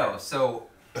 in I there. know. So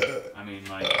I mean,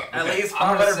 like, At okay, least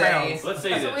I'm gonna 500 say- pounds. let's say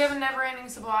So this. we have a never-ending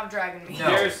supply of dragon meat. No.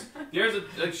 There's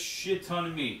a shit ton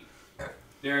of meat.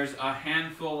 There's a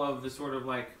handful of the sort of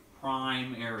like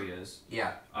prime areas,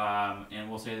 yeah. and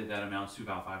we'll say that amounts to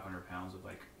about 500 pounds of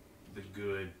like the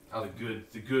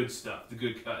good stuff, the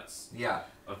good cuts Yeah.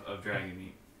 of dragon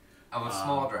meat. Of a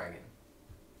small dragon.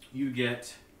 You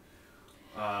get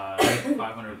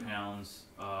 500 pounds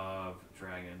of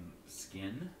dragon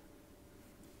skin,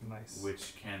 Nice.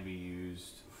 which can be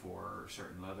used for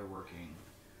certain leather working,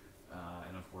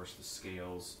 and of course the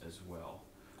scales as well.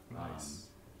 Nice.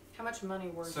 How much money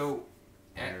worth? So,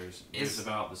 There's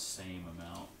about the same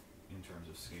amount in terms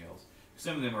of scales.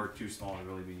 Some of them are too small to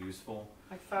really be useful.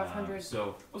 like 500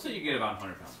 So we'll say you get about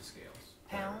 100 pounds of scales.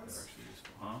 that are Pounds? actually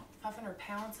useful, huh? 500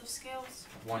 pounds of scales?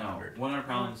 100. No, 100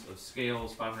 pounds of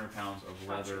scales, 500 pounds of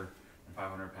Gotcha. leather, and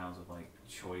 500 pounds of like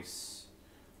choice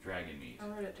dragon meat. I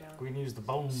wrote it down. We can use the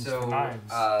bones So, for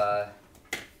knives.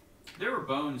 There are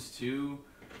bones too,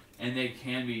 and they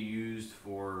can be used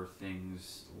for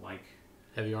things like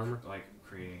Heavy armor.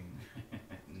 creating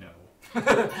no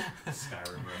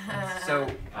Skyrim reference. So,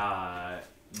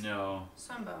 No.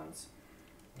 Some bones.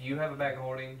 you have a bag of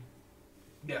holding.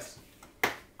 Yes.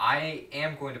 I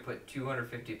am going to put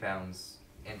 250 pounds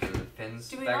into Finn's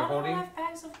Do we bag of not all holding. have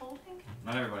bags of holding?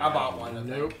 Not everybody. I has bought one. I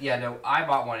Nope. think. Yeah, no, I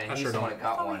bought one and I he's sure the one don't. that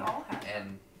got I thought we one. all had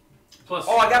And Plus,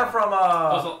 Oh, I got it from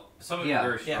plus, some of them yeah,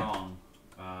 are very yeah. strong,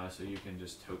 so you can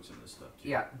just tote some of this stuff too.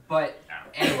 yeah, but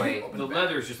anyway, The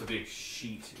leather is just a big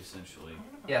sheet essentially.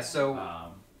 yeah. So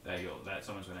That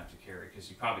someone's gonna have to carry because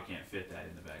you probably can't fit that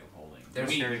in the bag of holding. There's-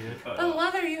 Meat Carry you can it. cut But up.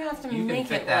 leather, you have to You can make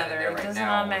fit it that in leather. there It right doesn't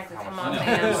now automatically with how come much off No,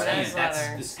 the end the as skin, that's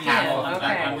leather. the skin. Yeah, I'm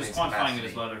okay. just quantifying it Capacity.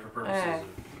 as leather for purposes Okay. of.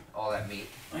 all that meat,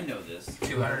 I know this.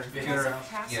 250 That's a pounds.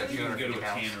 capacity? yeah, You can go to 250 a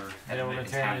pounds. tanner. Yeah, we're and gonna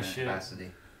make tan cabinet this shit.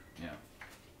 Capacity. Yeah.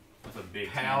 That's a big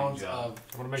Pounds tanning job. of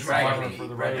I'm gonna make some Dragon armor meat, for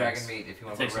the red raids. dragon meat. If you It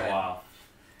want takes to a red. while.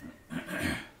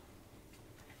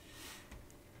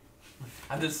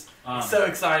 I'm just Um, so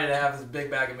excited to have this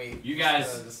big bag of meat. You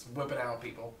guys- just whip it out,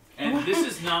 people. And this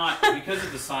is not, because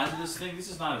of the size of this thing, this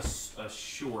is not a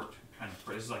short kind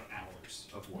of this is like hours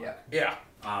of work. Yeah.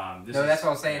 That's what I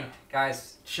was saying,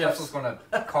 guys. Chefs Chef's gonna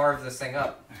carve this thing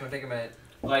up. It's gonna take a minute.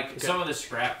 Like some of the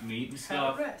scrap meat and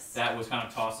stuff that was kind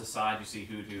of tossed aside. You see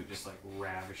Hoodoo just like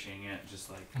ravishing it, just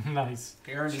like Nice.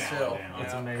 Aaron is chow Phil. down.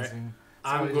 That's amazing.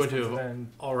 I'm going to have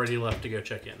already left to go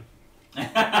check in.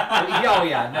 Oh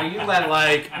yeah, no, you left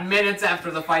like minutes after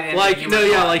the fight ended. Like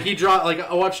like he dropped. Like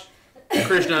I watched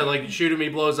Krishna like shoot at me,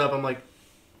 blows up. I'm like,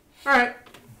 all right,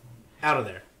 out of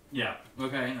there. Yeah.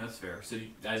 Okay, that's fair. So,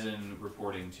 as in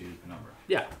reporting to Penumbra.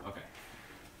 Yeah. Okay.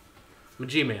 I'm a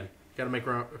G-man. Got to make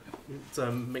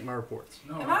my reports.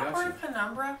 No, Am I part of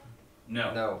Penumbra?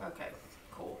 No. No. Okay,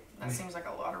 cool. That seems like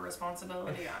a lot of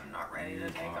responsibility. I'm not ready to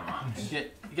take on.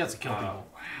 You got to kill people.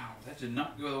 Wow, that did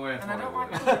not go the way I And I thought don't it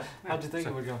like would. killing. How'd you think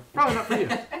it would go? Probably not for you.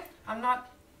 I'm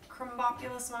not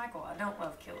Crumbopulous Michael. I don't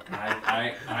love killing.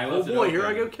 I Oh left it boy, here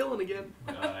open. I go killing again.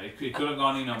 It could have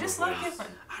gone any number I just of love ways.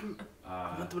 killing.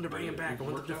 I want them to bring him back. I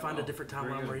want them to find a different Very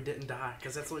timeline good. where he didn't die,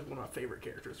 because that's like one of my favorite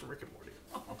characters from Rick and Morty.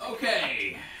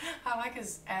 Okay. I like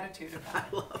his attitude about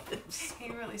it. Love him. He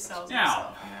really sells Now.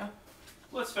 himself, you know?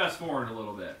 Let's fast forward a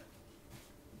little bit.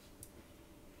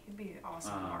 He'd be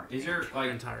awesome in marketing. Is there Like like,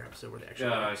 an entire episode where they actually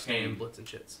Kane. stand blitz and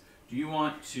shits. do you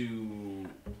want to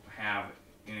have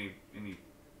any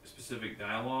specific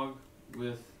dialogue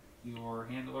with your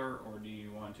handler, or do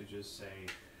you want to just say,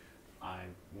 I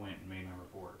went and made my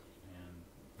report?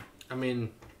 And I mean,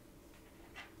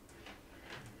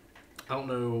 I don't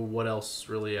know what else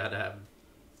really I'd have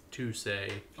to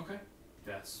say. okay,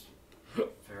 that's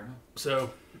fair enough. So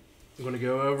I'm going to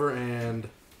go over and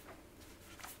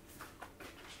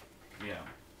Yeah.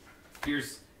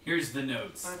 Here's the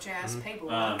notes. Bunch of ass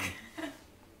paperwork.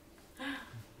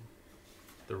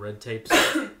 the red tape's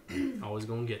always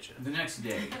going to get you. The next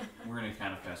day, we're going to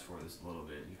kind of fast forward this a little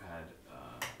bit. You've had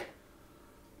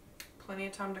Plenty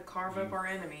of time to carve up our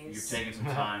enemies. you've taken some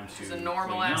time to It's a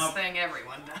normal clean ass up. thing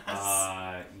everyone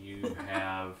does. You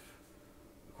have,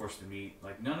 of course, the meat.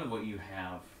 Like none of what you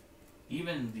have,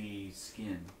 even the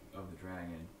skin of the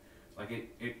dragon, like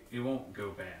it won't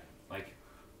go bad. Like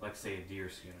say a deer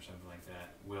skin or something like that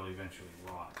will eventually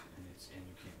rot, and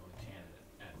you can't really tan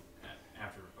it at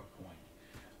after a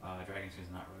point. Dragon skin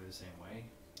is not really the same way.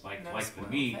 Like No the spoiled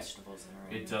meat, vegetables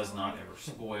in our it does not inventory. ever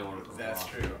spoil or That's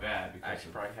rot true. or bad I because should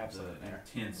of probably have some the in there.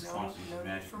 intense No- quantities no of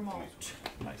need magic for infused mulch. with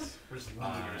it. Nice. Where's the meters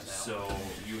now? So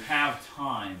you have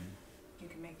time You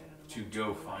can make that in a to mulch go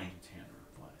anyway. find a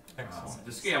tanner. Excellent.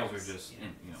 The scales are just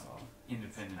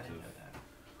independent I didn't of know that.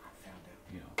 I found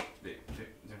out. you know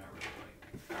they're not really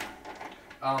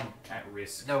like at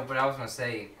risk. No, but I was gonna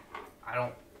say, I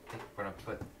don't think we're gonna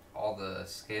put all the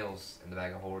scales in the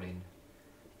bag of holding,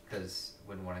 because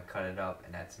wouldn't want to cut it up,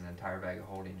 and that's an entire bag of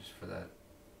holding just for that.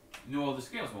 No, the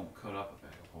scales won't cut up a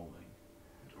bag of holding.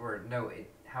 Or no,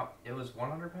 it was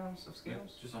 100 pounds of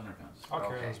scales. Just 100 pounds. I'll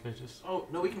carry Okay. those bitches. Oh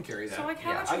no, we can carry that. So like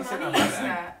how Yeah, I can much sit money on my is bag.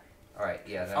 that? All right,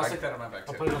 yeah. Then I'll I- stick that on my back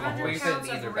I'll too. put it on my 100 Well, you fit pounds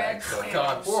in of either red bag, so- scales.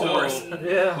 God, poor So- horse.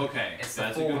 Yeah. Okay, It's the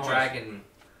that's a full good question. dragon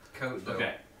coat, though.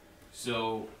 Okay,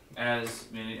 so as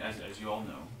you all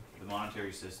know, the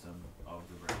monetary system of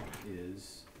the realm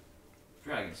is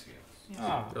dragon scales,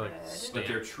 Ah. They're like Red. but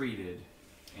they're treated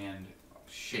and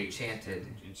shaped,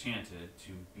 Enchanted.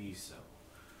 to be so.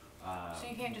 So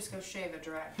you can't just go shave a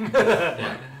dragon.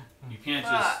 You can't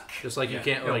just. Fuck. just like you Yeah.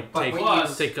 can't No, like but take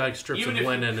plus, take like strips Even of if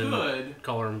linen you and could,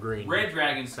 color them green. red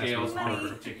dragon scales what aren't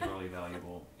money. particularly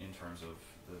valuable in terms of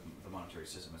the monetary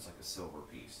system. It's like a silver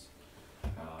piece or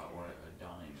a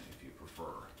dime if you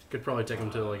prefer. Could probably take them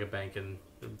to like a bank and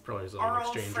it probably is like Our an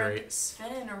old exchange friend rate.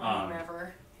 Sven or Um,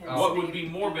 whomever. What would be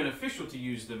more beneficial to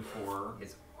use them for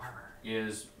It's armor.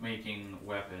 is making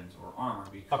weapons or armor,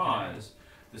 because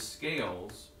the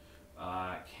scales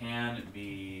can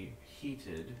be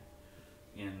heated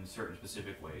in certain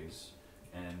specific ways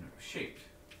and shaped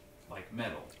like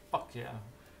metal. Fuck yeah.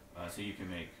 So you can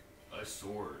make a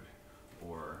sword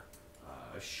or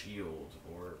a shield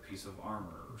or a piece of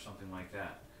armor or something like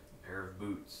that. A pair of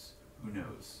boots. Who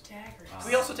knows? daggers? Can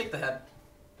we also take the head?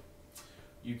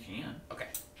 You can. Okay.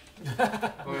 No,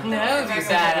 Make Make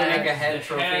a head The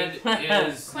trophy. head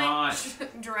is Clank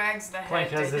not. drags the head. Clank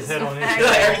has to his head on his bag.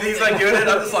 shoulder. Everything's like doing it.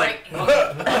 I'm just like.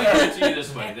 Let me put it to you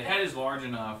this way: the head is large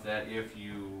enough that if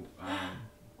you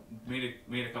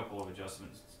made a couple of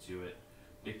adjustments to it,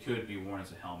 it could be worn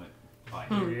as a helmet by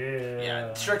him. Yeah.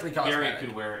 Yeah, strictly Gary cosmetic.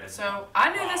 could wear it as a So helmet. I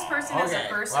knew this person as a Okay.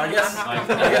 person. Well, I and guess- I'm I not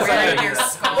comfortable guess I wearing can your do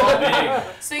that. skull.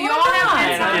 Big. So you all have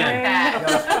heads on Yeah. with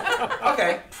that.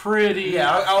 Okay. Pretty.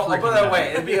 Yeah, I'll put it that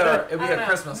way. It'd be I a don't know.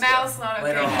 Christmas Mal's gift not okay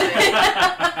later on. with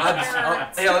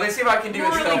it. Yeah, let me see if I can do it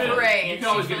Really stealthily. great. You She can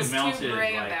always get feels it too mounted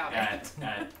gray like, about at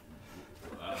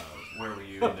where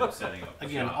you end up setting up.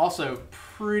 Again, shop. also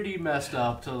pretty messed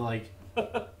up to like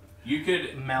You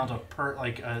could mount a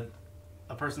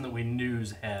person that we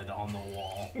knew's head on the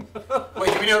wall.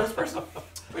 Wait, do we know this person?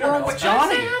 We don't know. It's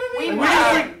Johnny. We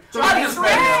Johnny's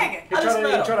Greg. He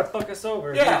tried to fuck us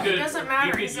over. Yeah. It doesn't matter.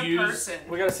 you could He's a use- person.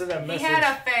 We gotta send that He message.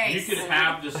 had a face. You could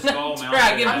have the skull mounted.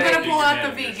 Dragon I'm face. gonna pull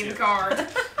out the vegan card.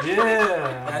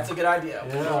 Yeah. That's a good idea.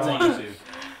 Yeah. If you want to.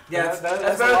 Yeah, That's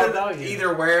that's a lot better of than value.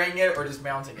 either wearing it or just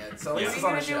mounting it. So at Yeah. least it's What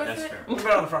on are a you gonna ship. do That's with fair. We'll put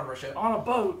it on the front of our ship. On a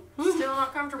boat. Still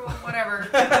not comfortable. Whatever.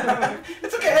 It's What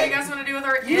do you okay. guys want to do with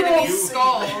our You enemy will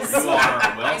skulls? You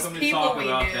are welcome to people talk we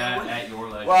about knew. that at your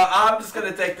leisure. Well, I'm just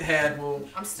gonna take the head. We'll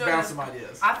I'm still bounce gonna, some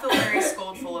ideas. I feel very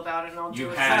skullful about it, and I'll do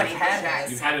You've it. had- Sonny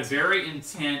Jackson. You've had a very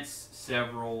intense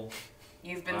several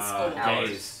You've been skulled.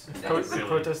 days. Really.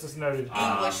 Protest is noted.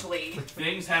 Englishly.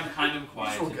 Things have kind of Usual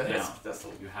quieted good. down. That's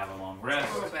You have a long A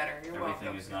rest. little better. You're Everything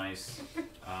welcome. is nice.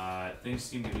 Things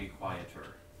seem to be quieter,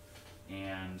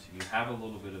 and you have a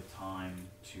little bit of time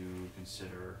to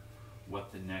consider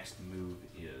what the next move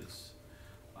is.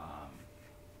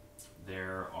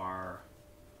 There are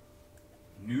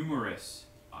numerous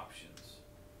options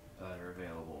that are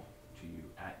available to you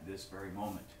at this very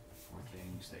moment for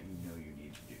things that you know you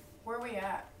need to do. Where are we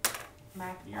at?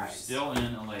 Mac You're wise. still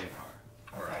in Aleakar.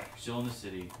 Okay. You're still in the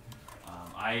city.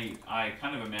 I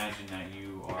kind of imagine that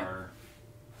you are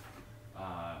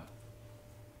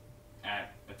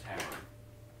at a tavern.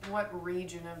 What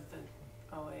region of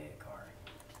the IotII?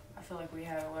 I feel like we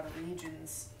have a lot of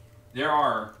regions. There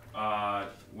are,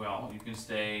 well, you can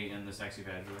stay in the Sexy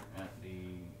Badger at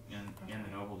in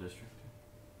the Noble District.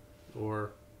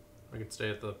 Or I could stay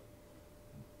at the.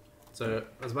 So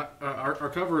as our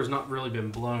cover has not really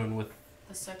been blown with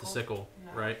The sickle. the sickle,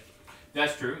 No. right?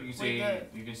 That's true. You can We good.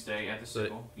 you can stay at the So,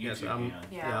 Sickle. You yes, two I'm- can.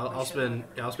 Yeah, we I'll should spend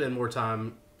whatever. I'll spend more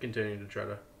time continuing to try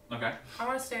to. Okay. I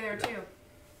want to stay there too.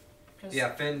 'Cause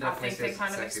Yeah, Finn I definitely think they says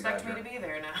kind of sexy expect badger. me to be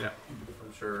there now. Yeah.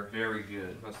 I'm sure Very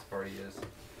good. most of the party is.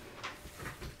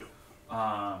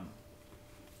 So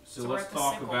So we're let's at the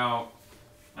talk Sickle. about.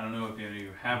 I don't know if any of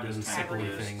you have Doing this kind of Tavern.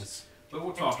 sickly list, things. but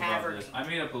we'll talk about tavern. this. I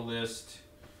made up a list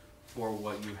for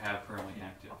what you have currently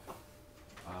active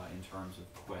in terms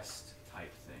of quest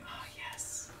type things. Oh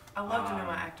yes. I love to know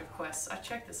my Um, active quests. I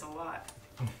check this a lot.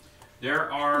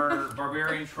 There are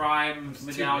barbarian tribe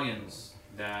medallions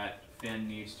that Finn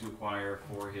needs to acquire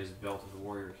for his Belt of the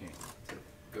Warrior King,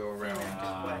 Go around,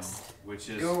 Active quest. which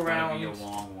is Go going to be a around.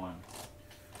 long one.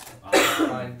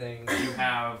 find things. You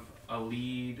have a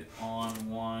lead on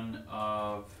one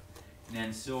of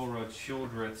Nansilra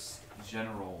Childreth's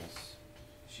generals.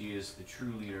 She is the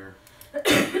true leader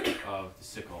of the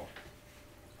Sickle.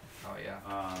 Oh yeah.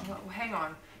 Well, hang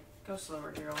on. Go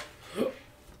slower, Gerald.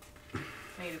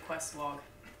 I need a quest log.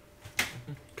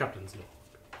 Captain's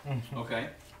log. Okay.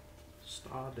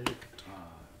 Star date.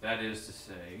 That is to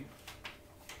say,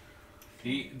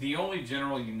 the only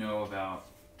general you know about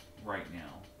right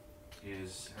now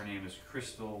is her name is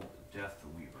Crystal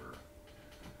Deathweaver.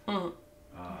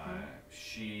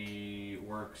 She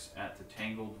works at the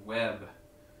Tangled Web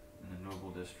in the Noble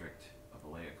District of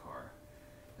Aleakar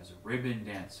as a ribbon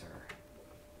dancer.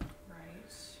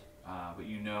 Right. But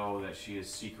you know that she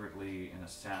is secretly an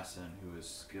assassin who is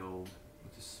skilled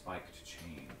with the spiked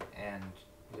chain. And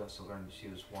we also learned that she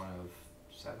was one of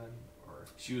 7, or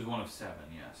She was one of 7,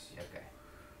 yes. okay.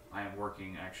 I am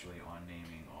working actually on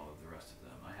naming all of the rest of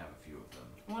them. I have a few of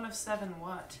them. One of 7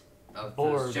 what? Of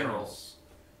Board. the Generals.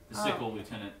 The Oh. Sickle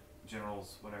Lieutenant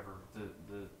Generals, whatever.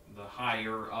 The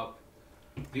higher up,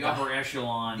 the upper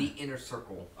echelon the inner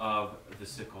circle. of the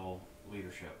Sickle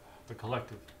leadership. The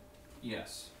collective.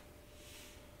 Yes.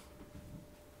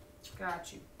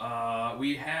 Got you.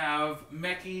 We have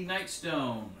Meki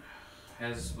Nightstone.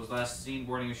 Was last seen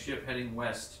boarding a ship heading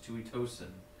west to Itosin,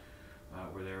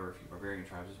 where there were a few barbarian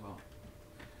tribes as well.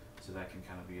 So that can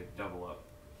kind of be a double up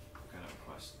kind of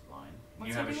quest line. What's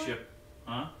You have he a doing? ship,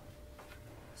 huh?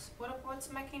 What's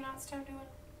Meki Notstone doing?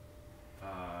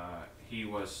 He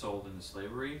was sold into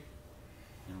slavery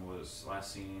and was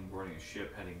last seen boarding a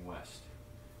ship heading west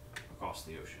across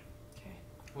the ocean. Okay.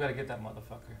 We gotta get that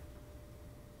motherfucker.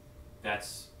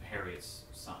 That's Harriet's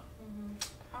son.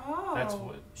 Oh. That's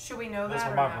what- Should we know That's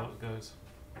that where or my no? vote goes.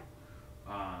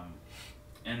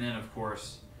 And then, of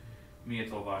course, Mia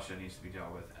Tolvasha needs to be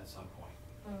dealt with at some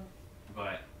point.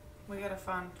 But We gotta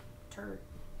find turd.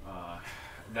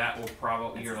 that will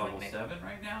probably, That's you're his level nickname. 7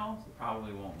 right now, so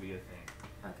probably won't be a thing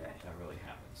Okay. that really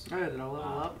happens. Alright, then I'll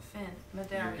level up. Finn. You're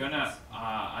Medallions. gonna,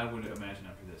 I would imagine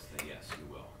after this that yes, you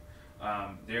will.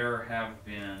 There have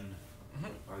been,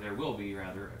 or there will be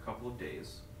rather, a couple of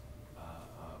days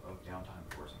of downtime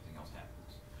before something else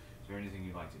happens. Is there anything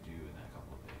you'd like to do in that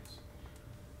couple of days?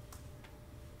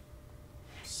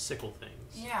 Sickle things.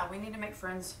 Yeah, we need to make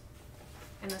friends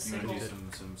in the You sickle. want to do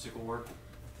some sickle work?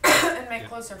 And make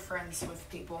closer friends with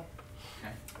people.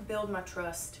 Okay. Build my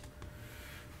trust.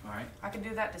 All right. I can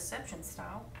do that deception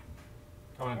style.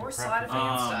 Going Or into sleight of hand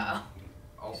Um, style.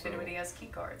 Also, If anybody has key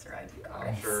cards or ID cards.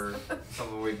 I'm sure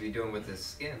something we'd be doing with the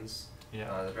skins,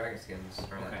 Yeah. the dragon skins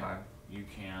during Okay. that time. You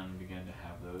can begin to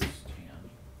have those tan,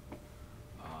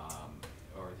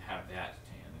 or have that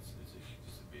tan. It's just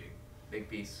a Big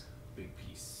piece. big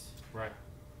piece. Right.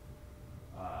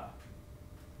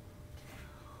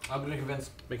 I'm gonna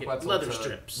convince Make it Quetzal leather to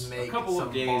strips. make A couple of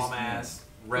some days, bomb ass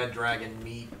red dragon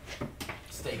meat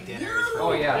steak dinners. For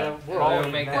Oh me. yeah, we're all We'll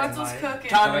eating make that that Quetzal's tonight. cooking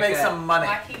Time to Like make that. some money.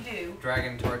 like he do.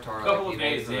 dragon tartar Couple like of you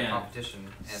made days for the in. competition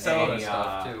and So, other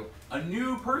stuff too. A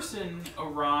new person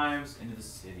arrives into the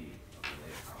city of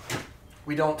Leocard.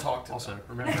 We don't talk to Also, them.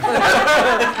 remember. You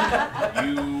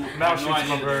Now have she's no idea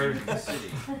my that you're bird. in the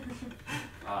city.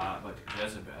 But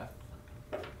Jezebeth,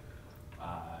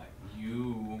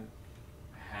 you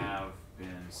have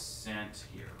been sent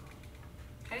here.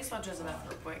 How do you spell Jezebel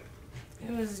real quick?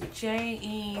 It was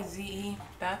Jeze,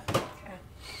 Beth. Okay.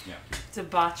 Yeah.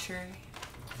 Debauchery.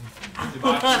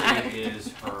 Debauchery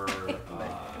is her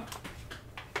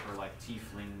like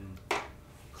tiefling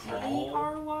call,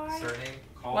 E-R-Y? Surname?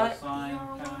 call What? sign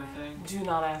kind of a thing. Do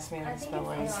not ask me how I to think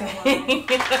spell it's anything.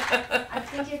 I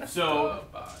think it's So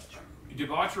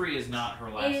debauchery is not her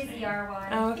last it is name. E-R-Y.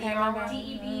 Oh, okay, my bad.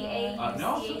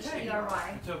 No, it's okay.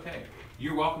 D-E-B-A-U-C-H-E-R-Y. It's okay.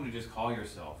 You're welcome to just call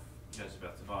yourself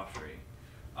Jezebeth Debauchery.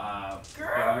 But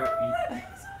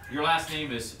your last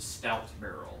name is Stout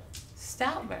Barrel.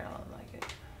 Stout barrel, I like it.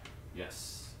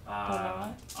 Yes.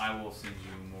 What? I will send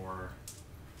you more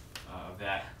of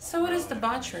that. So what is relevant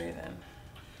debauchery information. then?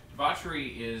 Debauchery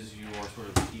is your sort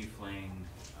of tiefling.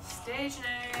 Stage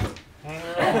name.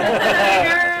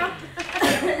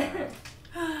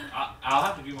 I'll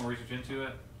have to do more research into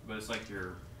it, but it's like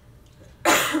your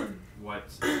what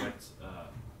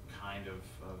kind of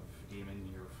demon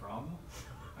you're from,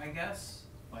 I guess,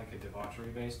 like a debauchery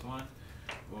based one,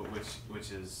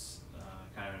 which is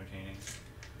kind of entertaining.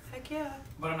 Heck yeah.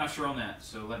 But I'm not sure on that,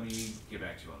 so let me get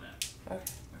back to you on that.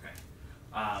 Okay.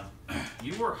 Okay.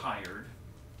 You were hired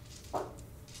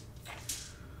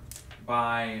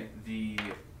by the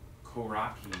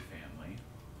Koraki family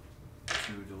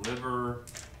to deliver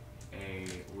a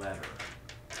letter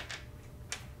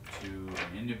to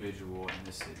an individual in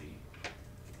the city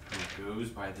who goes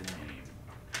by the name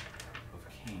of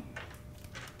Cain.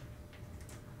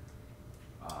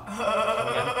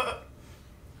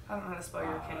 I don't know how to spell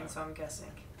your Cain, so I'm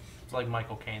guessing. It's like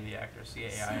Michael Caine, the actor,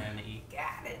 C-A-I-N-E.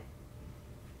 Got it.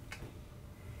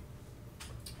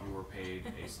 You were paid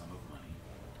a sum of money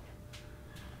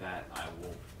that I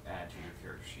will add to your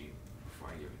character sheet before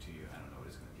I give it to you. I don't know what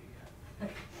it's going to be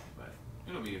yet, but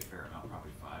it'll be a fair amount,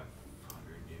 probably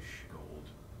 500-ish gold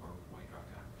or white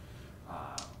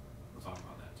raka. We'll talk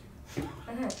about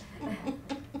that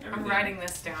too. I'm writing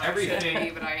this down. Everything, I shouldn't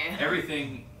be, but I am.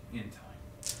 everything in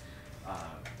time.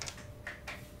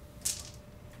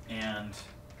 And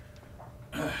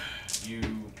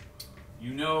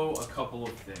you know a couple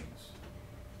of things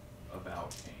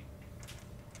about Cain.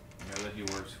 You know that he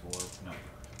works for Penumbra.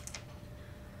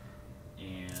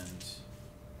 And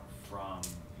from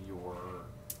your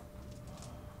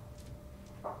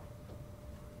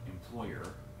employer,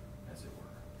 as it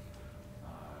were,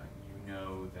 you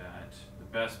know that the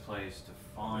best place to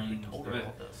find told her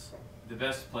all this. the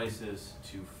best places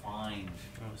to find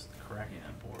That was the correct him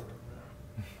order.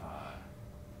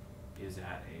 is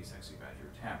at a Sexy Badger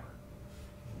Tavern.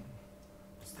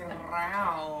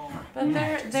 Wow. But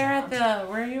they're at the,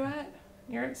 where are you at?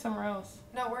 You're at somewhere else.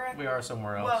 No, we're at. We are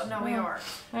somewhere else. Well, no, we Yeah. are.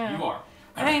 Yeah. You are.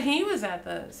 I mean, he was at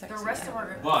the sex. The rest of our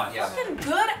group. But, Yeah. Fucking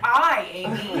good eye,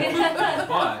 Amy.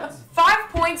 but, 5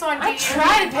 points on I D&D.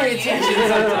 try to pay attention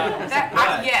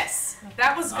sometimes. Yes,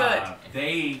 that was good.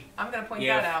 They, I'm gonna point if,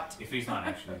 that out. if he's not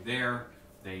actually there,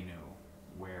 they know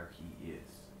where he is.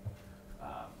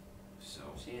 So,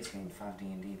 She just gained 5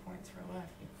 D&D points for life.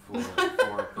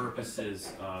 for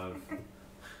purposes of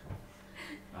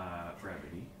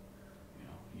brevity,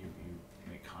 you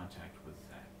make contact with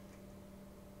that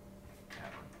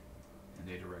tavern, and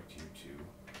they direct you to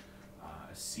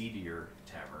a seedier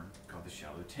tavern called the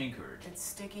Shallow Tankard. It's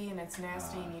sticky and it's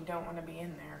nasty and you don't want to be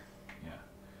in there. Yeah,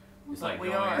 it's But like we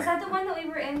going. are. Was that the one that we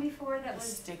were in before that The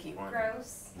was sticky one.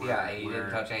 gross? Yeah, he where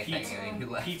didn't touch anything Pete- and he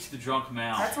left. Pete's the drunk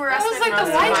mouse. That's where That I was spent like most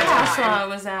the of White my House time. I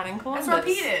was at in Columbus. That's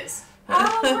where Pete is.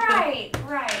 Oh, right,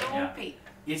 right. Oh, Yeah. Pete.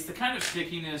 It's the kind of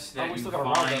stickiness that we you still gotta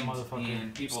rob that find motherfucker.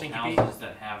 in people's Stinky houses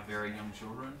that have very young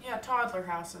children. Yeah, toddler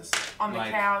houses. On the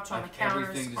Like- couch, on like the counters,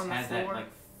 everything just on the has floor. that like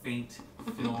faint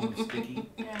film sticky.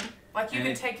 Yeah. Like you And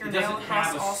can it- take your it nail doesn't across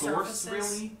have a all source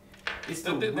surfaces. really. It's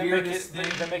the They make weirdest it.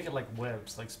 thing. They make it like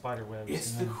webs, like spider webs.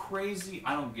 It's you the know? crazy.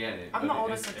 I don't get it. I'm the but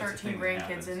oldest of it's a 13 thing that grandkids,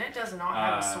 happens. and it does not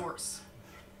have a Uh, source.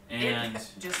 And It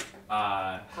just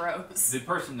grows. the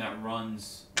person that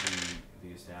runs the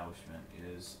establishment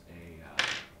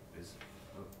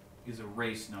is a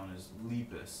race known as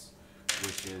Lepus,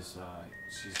 which is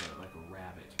she's like a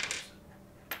rabbit person.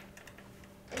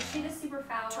 Is she the super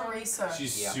foul one? Teresa.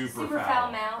 She's Yeah. super Super foul. foul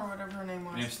Or mouth. whatever her name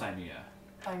Her name's was. Thymea.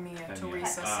 Thymea, Thymea.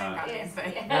 Teresa, same goddamn Yes,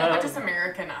 thing. yeah. I just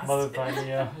Americanized Mother it. thing,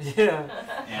 yeah.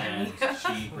 And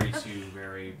she greets you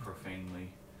very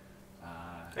profanely.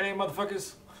 Hey,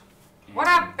 motherfuckers. What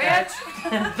up, bitch?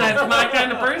 That's my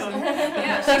kind of person.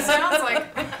 Yeah, she sounds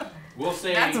like We'll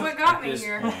say That's what got at me this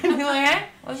here. point, You're like, hey,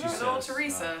 what's She up? says, good old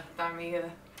Teresa, Thymea.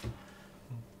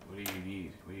 what do you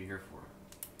need? What are you here for?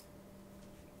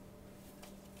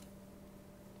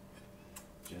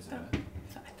 Jessica.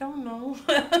 I don't know.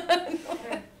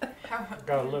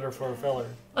 Got a letter for a feller.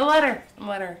 A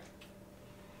letter.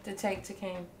 To take to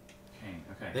Kane. Kane,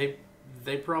 okay.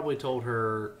 They probably told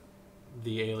her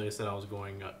the alias that I was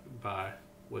going by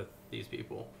with these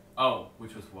people. Oh,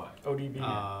 which was what? ODB.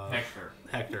 Hector.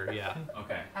 Hector, yeah.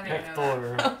 Okay. I didn't know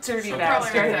that. Hector. Oh, dirty So Probably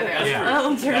bastard. wrote that down. Yeah.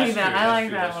 Oh, dirty That's that. true, I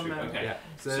like that's that true, one that's better. true. Okay.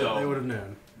 So, So- they would have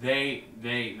known. They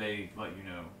let you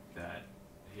know that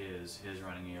his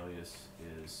running alias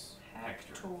is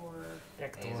Hector.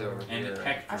 Hector. He's over And here.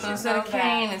 Hector, should Instead of know that.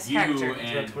 Kane, it's you Hector.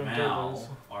 and Twin Mal turtles.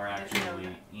 are Didn't know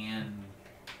actually in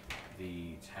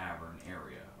the tavern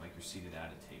area. Like you're seated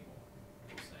at a table,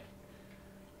 we'll say.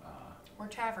 We're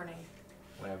taverning.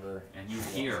 Whenever. And you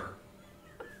hear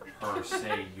her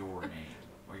say your name,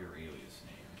 or your alias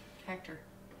name. Hector.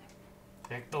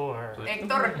 Hector.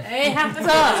 Hector. Hey, Hector.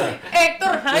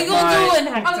 Hector, how you doing,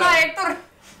 Hector? Hola, Hector.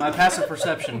 My passive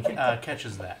perception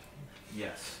catches that.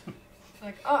 Yes.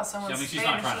 Like, oh, someone's I mean, she's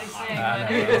not trying to Spanishly saying hide my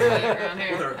name around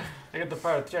here. I get the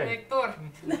fire check. Hector.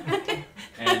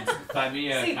 And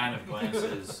Thymea kind of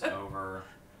glances over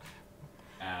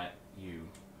at you,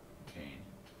 Kane.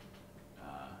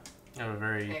 I have a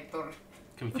very Hector.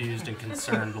 confused and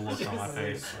concerned look on my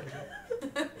face.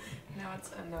 Now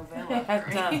it's a novella.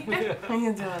 Hector. How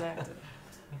you doing, Hector?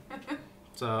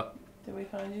 So, Did we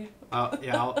find you?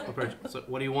 yeah, I'll approach. So,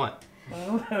 what do you want?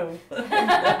 Oh.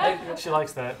 She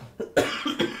likes that.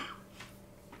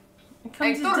 Come to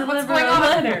Hector, what's deliver going a on?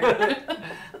 letter.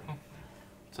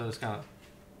 So just kind of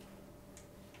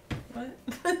What?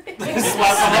 snap it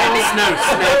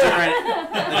right,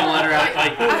 then let her out,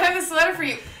 like I have this letter for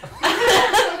you.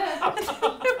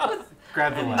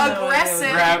 grab the letter,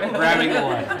 Aggressive. grabbing the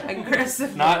letter,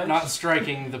 Aggressive. not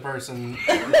striking the person,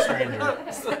 the stranger.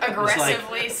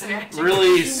 Aggressively snatching.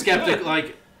 Really skeptic,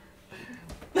 like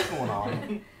what's going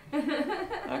on?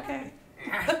 Okay.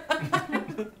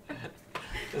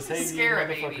 This Haiti Scare a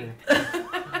motherfucker.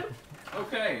 baby.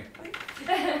 Okay.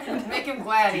 Make him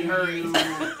glad he hurries.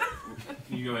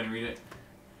 Can you go ahead and read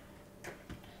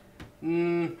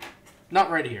it? Not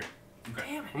right here. Okay.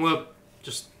 Damn it. I'm gonna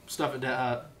just stuff it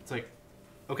down. It's like,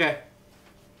 okay.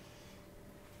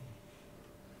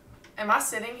 Am I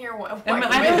sitting here? I don't know.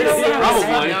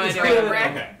 Probably. No idea.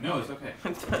 Okay. No, it's okay.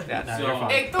 Yeah, no, So, you're fine.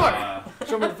 Hector.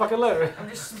 Show me the fucking letter. I'm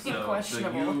just being So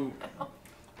questionable.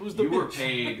 Who's the you were bitch?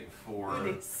 paid for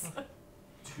Who this?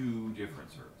 2 different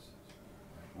services.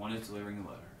 One is delivering the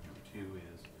letter. Number 2 is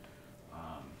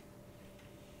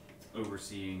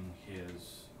overseeing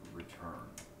his return.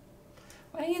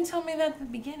 Why didn't you tell me that at the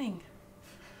beginning?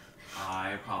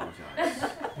 I apologize.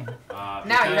 Now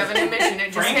you have a new mission.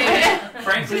 It just frankly, came in.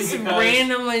 frankly, Just because,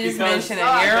 randomly just because- mention it.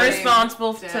 Oh, You're dang.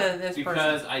 responsible to Yeah. this because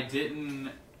person. I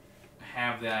didn't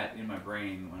have that in my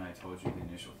brain when I told you the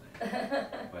initial thing.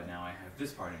 But now I have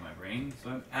this part in my brain, so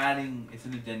I'm adding. It's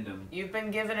an addendum. You've been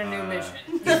given a new mission.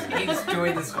 He's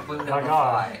doing this completely By on the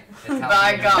God. fly. That's how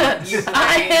By he God, knows. you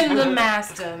I prayed, am the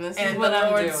master, and this is and what the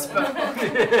I'm Lord doing. spoke, I'm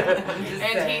just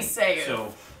and He saying. saith.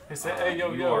 So He said, hey,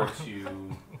 yo, you yo. are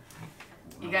to.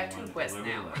 You got 2 want to quests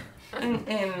deliver now. the letter.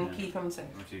 And keep him safe.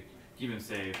 You want to keep him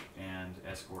safe and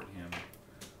escort him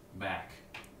back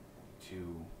to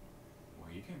where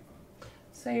you came from.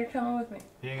 So you're coming with me.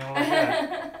 He ain't gonna like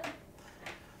that.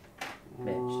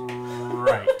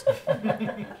 Right.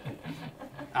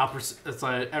 It's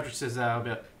like after she says that, I'll be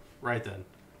like, right then.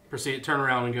 Proceed, turn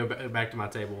around and go back to my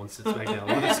table and sit back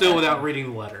down. Still without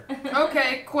reading the letter.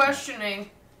 Okay, questioning.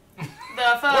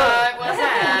 The fuck was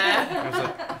that? I was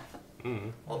like,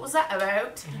 What was that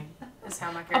about? is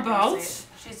how my character About? says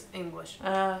it. She's English.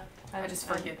 I I just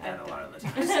forget that a lot of the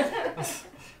times.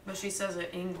 But she says it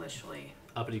Englishly.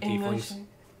 Uppity English. tieflings.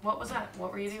 What was that?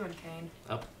 What were you doing, Kane?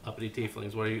 Uppity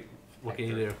tieflings. What can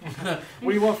you do?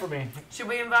 What do you want from me? Should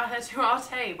we invite her to our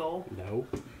table? No.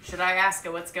 Should I ask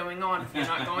her what's going on if you're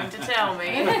not going to tell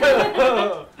me?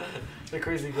 The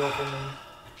crazy girlfriend.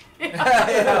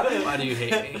 Why do you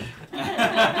hate me?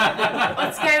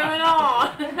 What's going on?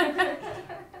 I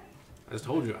just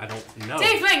told you I don't know.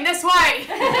 Tiefling, this way!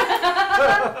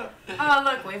 Oh,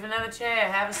 look, we have another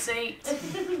chair. Have a seat.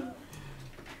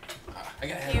 I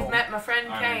gotta head You've home. met my friend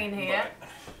All Kane right, here.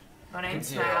 My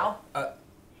name's Yeah. Mal.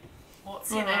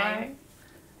 What's your name?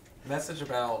 Message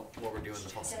about what we're doing the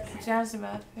phone.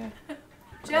 Jazabeth, yeah.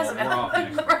 Jezebel. we're off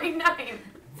next Great name.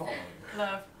 Following.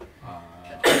 Love.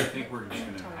 I think we're just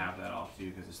gonna have that off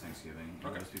too because it's Thanksgiving.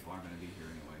 Okay. Most people aren't gonna be here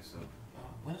anyway, so.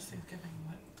 When is Thanksgiving?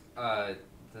 What?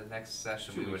 The next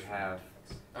session 2 we would weeks from have.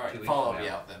 All 2 right, weeks follow from me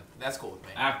now. out then. That's cool with me.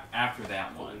 After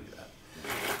that one,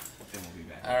 then we'll be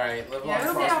back. All right, live Yeah, long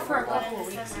it'll be and out for a prosper. couple of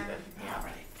weeks Summer. even. Yeah, right.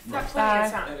 Right. Got plenty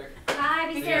of Bye. time. Later. Bye,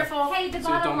 be Be careful. careful. Hey, the So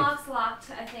bottom don't- lock's locked,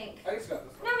 I think. I just got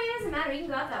this No, it doesn't matter. You can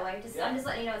go out that way. I'm just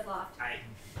letting you know it's locked.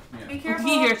 Yeah. Be careful.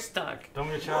 You're stuck. Don't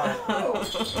get shot.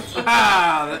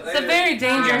 Ah, It's a very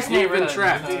dangerous you've been neighborhood.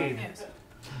 trapped. Yes.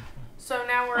 So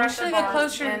now we're I'm at just the gonna get bar,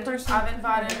 closer to and the person. I've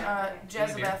invited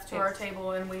Jezebeth to our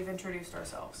table, and we've introduced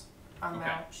ourselves. I'm Okay.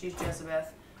 Mal. She's Jezebeth.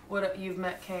 You've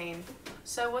met Kane.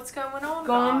 So what's going on,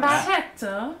 Going by guys?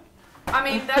 Hector. I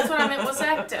mean, that's what I meant was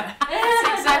Hector.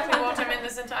 That's exactly what I meant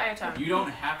this entire time. You don't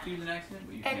have to use an accent,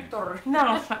 but you can. Hector.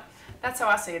 No, That's how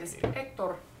I say it. Is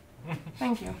Hector.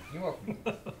 thank you. You're welcome.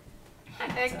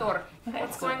 Hector.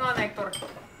 What's going on, Hector?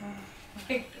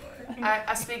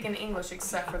 I speak in English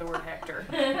except for the word Hector,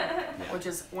 which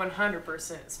is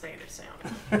 100% Spanish sound.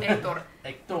 Hector.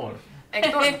 Hector.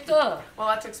 Hector. Hector. Well,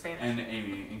 I took Spanish. And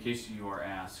Amy, in case you are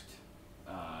asked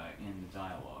in the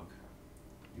dialogue,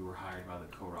 you were hired by the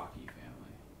Koraki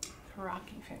family.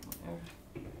 Rocky family.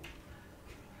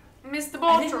 Mr.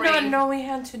 I did not Baltry. know we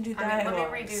had to do I mean, let me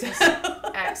dialogue. redo this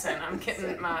accent. I'm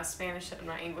getting my Spanish and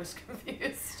my English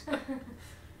confused.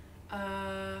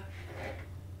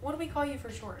 What do we call you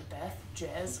for short? Beth?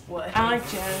 Jez? What? I like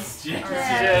jazz.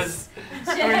 Yes.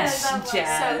 Jazz.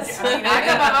 Jazz. So, you know, I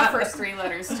go by my first 3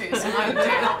 letters too, so I'm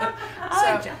down.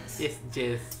 I like So, jazz. Yes,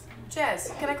 Jess.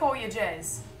 Jez. Can I call you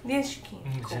Jez? Yes, you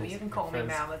can. Cool, you can call me Friends.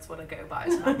 Mal, that's what I go by.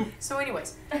 So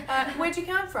anyways, where'd you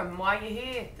come from? Why you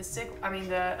here?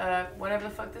 Whatever the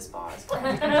fuck this bar is called.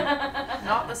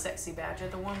 Not the Sexy Badger,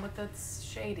 the one with the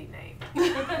shady name.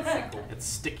 It's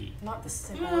sticky. Not the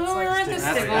Sickle, No, it's we were like at the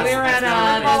That's- Sickle. that's- We were that's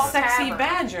at never the been- Sexy Tavern.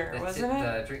 Badger, That's wasn't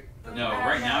it? Drink. No,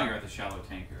 right now you're at the Shallow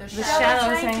Tanker. the The shallow,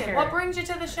 shallow tanker. tanker. What brings you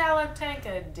to the shallow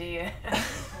tanker, dear?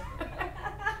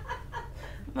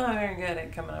 Not very good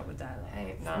at coming up with dialogue.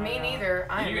 Hey, No, me no. neither.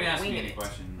 I You am can ask me winging any it.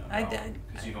 question I about did-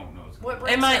 because you don't know what's What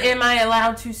going on. brings Am I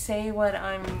allowed to say what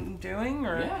I'm doing,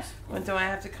 or Yes. what do I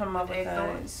have to come up with Hector.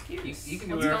 an excuse? You can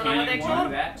do What's whatever going on with You that can club?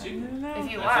 do that too.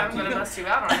 If you That's lie, up I'm to gonna you. bust you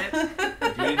out on it.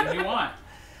 Do anything you want.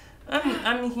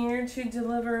 I'm here to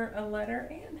deliver a letter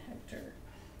and Hector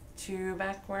to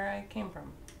back where I came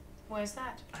from. What is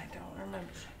that? I don't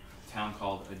remember. A town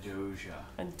called Adoja.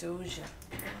 A doja. Let me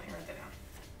write that down.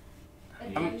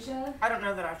 Adoja. I don't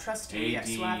know that I trust you yet,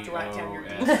 so I have to write down your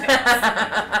A-D-O-S.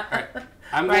 details.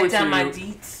 I'm going Write down to. my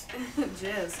deets.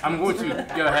 Jizz. I'm going to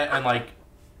go ahead and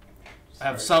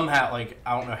have somehow I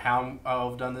don't know how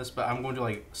I've done this, but I'm going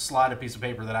to slide a piece of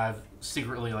paper that I've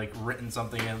secretly written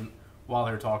something in while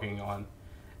they're talking on,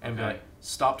 and be Okay. like,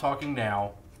 stop talking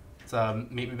now. So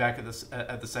meet me back at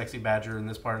the Sexy Badger in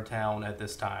this part of town at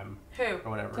this time Who?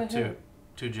 or whatever To who?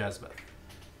 to Jezebeth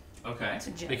Okay. It's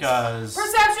a jazz. because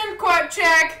Perception quick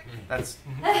check. that's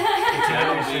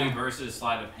Intimidation versus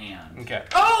sleight of hand. okay.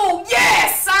 Oh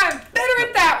yes, I'm better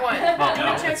at that one. Well, Let me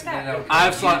no, check it's- that. no, I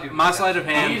have you do my sleight of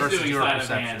hand He's versus doing your sleight of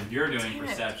perception. hand. You're doing Damn it.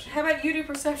 perception. How about you do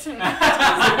perception? Okay,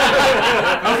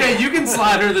 you can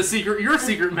slide her your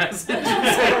secret message. And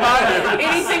say hi.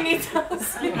 Anything he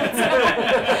does.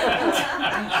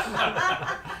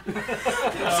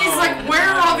 She's like, where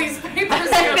are all these papers going?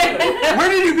 Where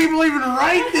did you people even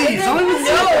write these? I don't even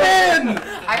see a pen.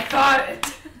 I got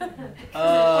it.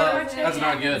 That's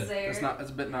not Happens good. there. That's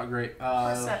a bit not great.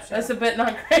 Perception. That's a bit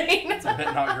not great. It's a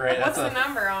bit not great. What's That's the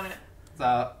number on it?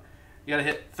 you gotta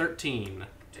hit 13.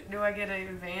 Do I get an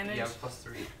advantage? You have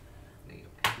 +3. There you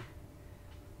go.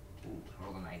 Ooh, I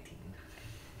rolled a 19.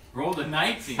 Roll the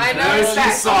 19. I know She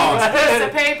that. saw. It's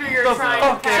the paper you're trying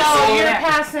to pass. So you're Yeah.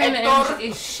 passing And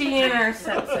and she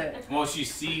intercepts it. Well, she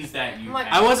sees that you. Like-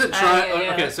 I wasn't trying.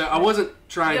 yeah. Okay, so I wasn't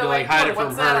trying You're to like like, hide "Oh, it from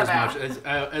what's her that as about?"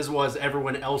 much as was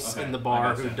everyone else Okay, in the I bar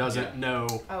gotcha, who doesn't yeah. know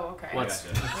Oh, okay. what's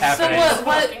gotcha. happening.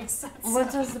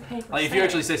 What does the paper Like if say? you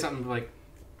actually say something like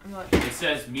It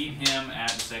says meet him at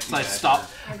the sexy. it's like badger. stop,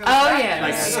 Oh, yeah.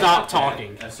 like Yeah. stop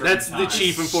talking. At a certain That's the time.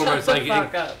 chief and foremost. Shut Like the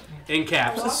fuck up. in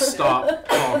caps, stop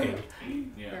talking.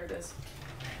 Yeah. There it is.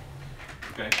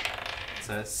 Okay.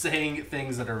 So saying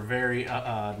things that are very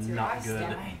not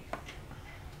good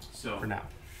So, for now.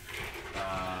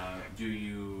 do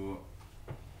you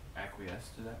acquiesce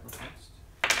to that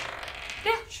request?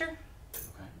 Yeah, sure.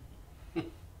 Okay.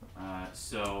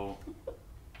 So,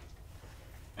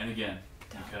 and again,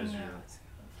 because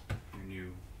you're new,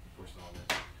 of course, all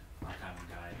this, I'll kind of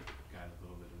guide a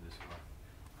little bit of this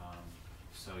part.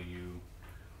 So you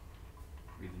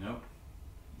read the note.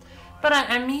 But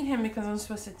I meet him because I'm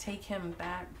supposed to take him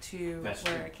back to That's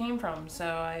where true. it came from. So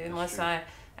unless true. I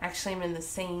actually am in the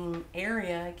same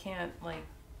area, I can't like.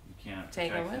 You can't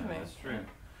Take him protect with me. That's true.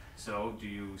 So do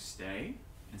you stay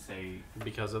and say,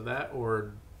 Because of that,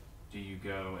 or do you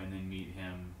go and then meet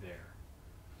him there?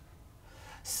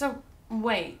 So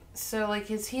wait, so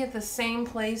like, is he at the same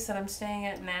place that I'm staying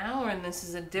at now, and this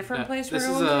is a different place this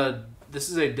we're is going to? this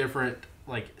is a different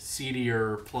like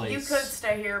seedier place. You could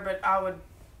stay here, but I would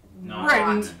Not Right.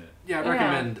 recommend it. Yeah, I'd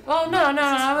recommend. Well, no, This is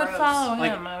I would gross. follow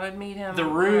Like, him. I would meet him. The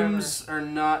rooms are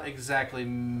not exactly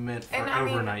meant for And I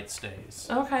mean- overnight stays.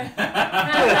 Okay. So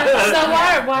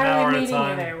why An are hour we at a meeting time,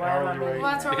 you there? Why am I hourly meeting rate. you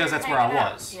Well, that's there? Because we're that's where I hanging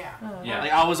out. was. Yeah. Oh. Yeah.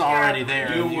 Like I was already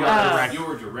there. You and were got direct- you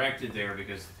were directed there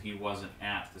because he wasn't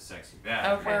at the sexy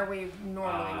badger. Okay. Where we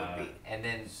normally would be. And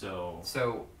then, So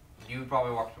you would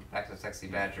probably walk back to the Sexy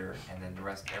Badger, and then the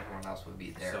rest, everyone else would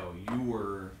be there. so you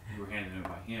were handed it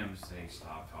by him to say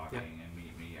stop talking and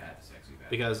meet me at the sexy badger.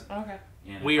 because Okay.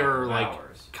 in a we couple are of like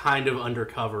hours. kind of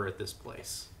undercover at this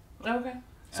place. Okay.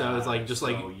 So it's like just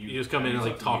like so you just come in and it's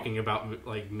like up to you. talking about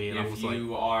like me, and I If was like,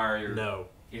 you are no.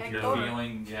 if Hey, you're Thor.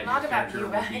 feeling that Not your about character you,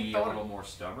 will but be Thor. a little more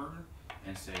stubborn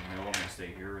and say no, I'm gonna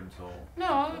stay here until. No,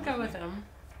 I'll go with him.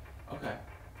 Okay.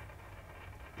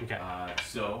 Okay,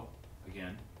 So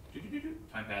again,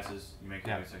 time passes. You make it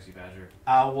Yeah. to the sexy badger.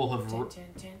 I will have Dun, dun, dun,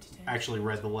 dun, dun. actually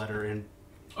read the letter in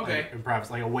Okay. in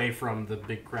privacy, like away from the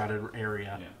big crowded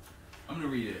area. Yeah. I'm gonna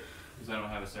read it because I don't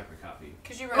have a separate copy.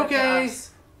 Cause you read it Okay. to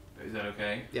us. Is that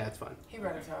okay? Yeah, it's fine. He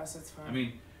read it to us. It's fine. I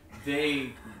mean,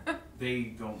 they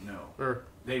don't know. Or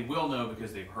They will know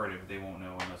because they've heard it, but they won't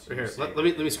know unless you here, say let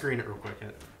me screen it real quick.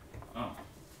 Oh,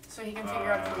 so he can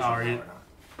figure out if we Oh, should you- know or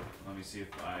not. let me see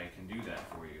if I can do that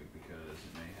for you because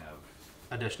it may have.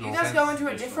 Additional. You guys go into a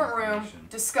Additional different room, information.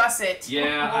 discuss it.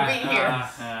 Yeah, we'll I, be here.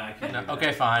 I can't No, do that.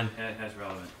 okay, fine. It has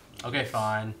relevant. Okay,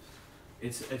 fine.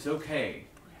 It's okay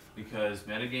because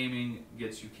metagaming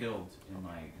gets you killed in my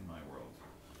world.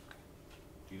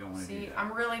 You don't want to do See, that.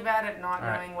 I'm really bad at not All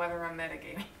right. knowing whether I'm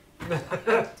metagaming.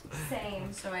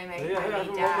 Same. So I Yeah, may, I I have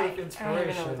may a die. moment of I don't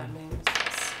even know what inspiration. that means.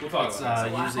 We'll talk It's about So I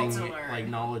hope using to learn. like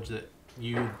knowledge that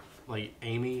you like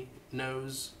Amy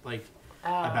knows like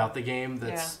Oh. about the game.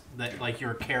 That's that like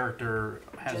your character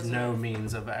has Just no me.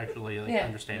 means of actually like Yeah.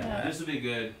 understanding that. that. This will be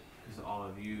good because all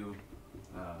of you,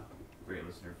 great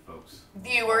listener folks,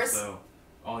 Viewers. also,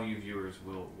 all you viewers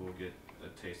will get a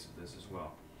taste of this as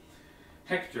well.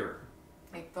 Hector,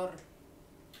 Hector.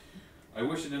 I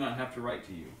wish I did not have to write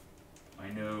to you. I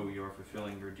know you are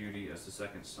fulfilling your duty as the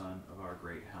second son of our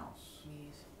great house.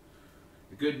 Yes.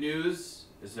 The good news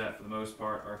is that for the most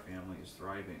part our family is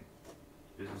thriving.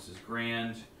 Business is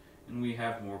grand and we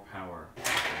have more power than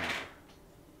ever.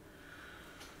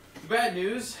 The bad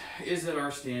news is that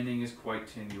our standing is quite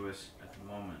tenuous at the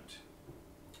moment.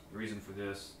 The reason for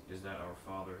this is that our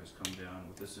father has come down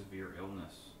with a severe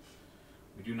illness.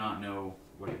 We do not know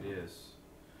what it is,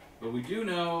 but we do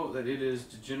know that it is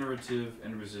degenerative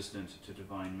and resistant to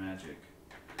divine magic.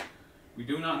 We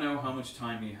do not know how much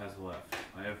time he has left.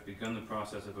 I have begun the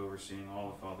process of overseeing all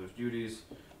of Father's duties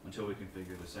until we can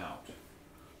figure this out.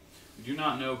 We do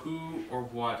not know who or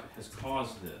what has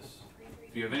caused this.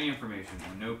 If you have any information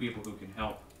or know people who can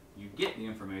help you get the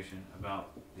information about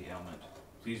the ailment,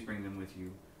 please bring them with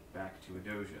you back to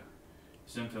Adosia.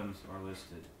 Symptoms are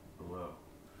listed below.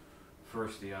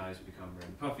 First, the eyes become red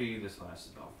and puffy. This lasts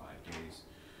about 5 days.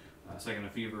 Second, a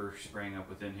fever sprang up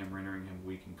within him, rendering him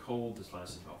weak and cold. This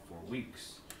lasted about 4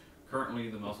 weeks. Currently,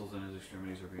 the muscles in his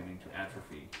extremities are beginning to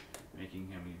atrophy, making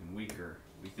him even weaker.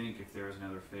 We think if there is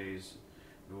another phase,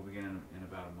 it will begin in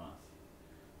about a month.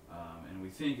 And we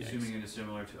think, assuming it is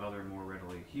similar to other more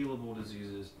readily healable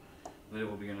diseases, that it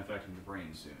will begin affecting the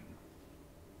brain soon.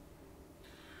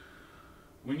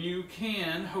 when you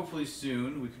can, hopefully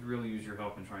soon, we could really use your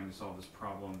help in trying to solve this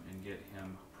problem and get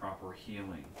him proper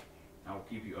healing. I will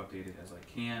keep you updated as I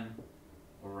can.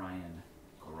 Orion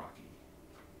Goraki.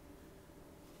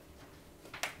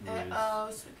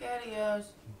 SpaghettiOs.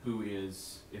 Who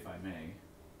is, if I may,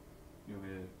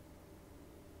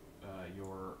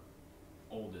 your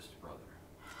oldest brother.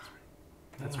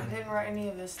 That's I right. didn't write any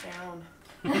of this down.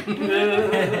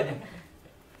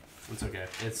 It's okay.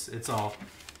 It's all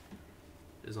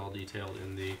detailed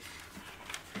in the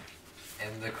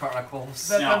chronicles.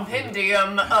 The No.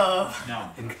 compendium of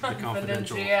the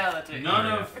confidential.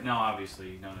 confidentiality.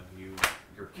 Obviously, none of you,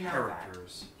 your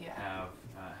characters, Yeah.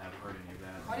 have heard any of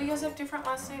that. Why do you guys have different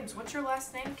last names? What's your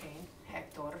last name, Kane?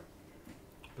 Hector.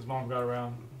 His mom got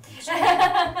around.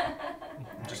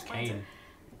 Just Kane.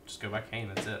 Just go by Kane.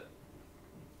 That's it.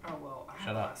 Oh well, I have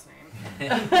Shut a up. last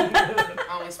name.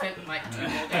 I only spent like 2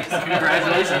 whole days.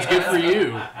 Congratulations. Good for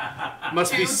you.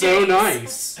 Must be 2 so days.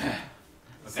 nice.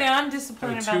 See, I'm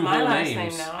disappointed Have about 2 my whole last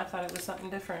names. name now. I thought it was something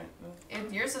different.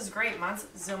 Yours is great. Mine's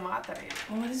Zomatre.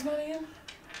 What is mine again?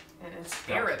 And it's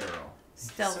Stout Arab. barrel.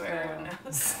 Stealth So everyone barrel.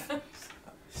 knows. Or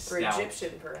Stout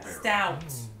Egyptian, perhaps. Stout.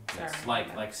 Yes, Sorry.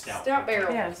 like stout. Stout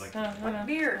barrel. Yes. Like, What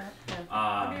beer?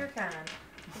 um, What beer kind?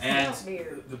 and Stout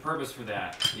beer. the purpose for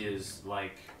that is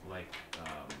like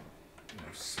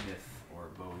Smith or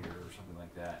Bowyer or something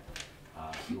like that.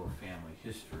 Your family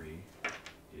history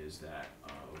is that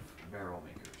of barrel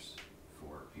makers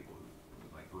for people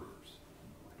who like brewers.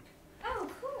 Oh,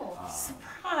 cool.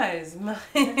 Surprise! My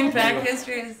back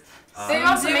history is They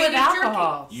also do make with beef jerky.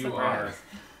 alcohol. You are.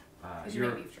 Because you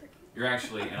make beef jerky. You're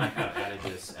actually, and I kind of added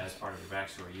this as part of your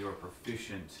backstory. You are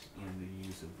proficient in the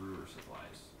use of brewer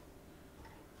supplies.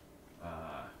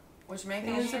 Which makes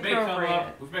Seems it May come appropriate.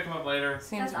 up. Which may come up later.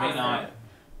 Seems That's May awesome.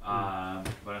 not.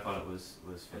 But I thought it was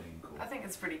fitting and cool. I think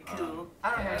it's pretty cool.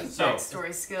 I don't have any So,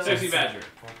 backstory skills. Sexy Badger.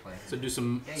 So do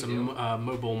some Yeah, you do.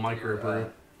 mobile microbrew.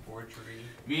 Forgery.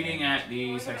 Meeting at the We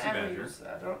haven't Sexy ever Badger. used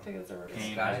that. I don't think it's ever been.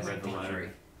 Kane Guys, has read the letter, forgery.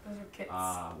 Those are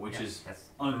kits. which Yeah, is that's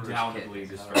undoubtedly brewer's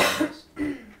kit, is how it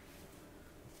disturbing. is.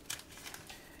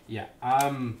 Yeah,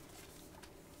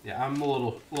 I'm a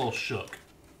little shook.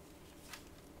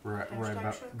 Right Hashtag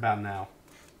about, shook? about now.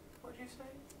 What'd you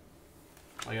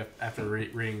say? Like after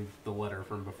reading the letter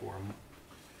from before, I'm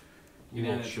You a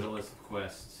added little it to the shook. list of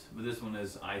quests, but this one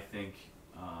is, I think,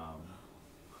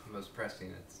 Most pressing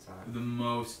at this time. the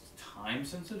most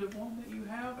time-sensitive one that you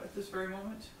have at this very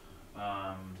moment.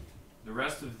 The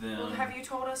rest of them. Well, have you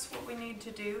told us what we need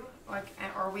to do? Like,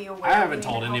 are we aware? I haven't we need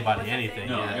told to help anybody with the anything thing?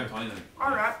 No, yet. I haven't told you anything.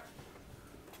 All right.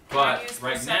 Can I But use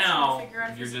right perception to now, figure out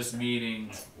if you're this just is-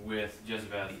 meeting with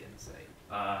Jezebel The insight.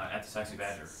 at the Sexy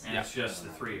Badger, and it's just the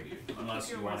 3 of you, unless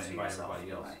Keep you your want words to to invite yourself,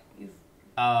 everybody else. right?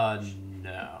 You've-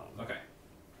 No. Okay.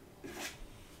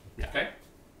 Yeah. Okay.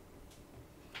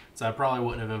 So I probably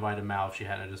wouldn't have invited Mal if she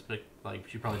hadn't just picked, like,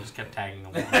 she probably just kept tagging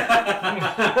along.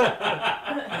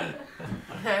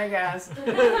 Hey guys.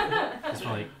 It's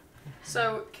like,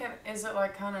 So, is it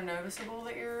like kind of noticeable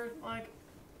that you're like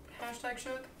hashtag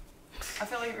shook? I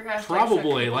feel like your hashtag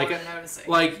Probably, shook like, people are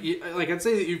noticing. like I'd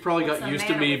say that you probably What's got the used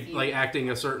to matter me with you? like acting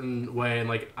a certain way, and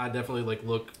like I definitely like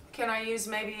look. Can I use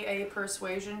maybe a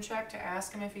persuasion check to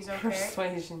ask him if he's okay?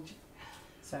 Persuasion.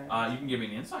 Sorry. You can give me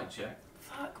an insight check.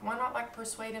 Fuck, why not like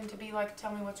persuade him to be like,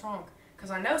 tell me what's wrong? Because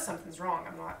I know something's wrong.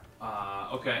 I'm not.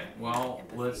 Okay. Well,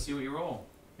 Empathy. let's see what you roll.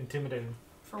 Intimidating.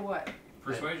 For what?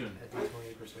 Persuasion. A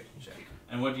D20 persuasion check.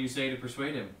 And what do you say to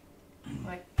persuade him?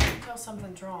 Like, you can tell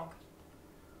something's wrong.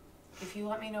 If you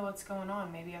let me know what's going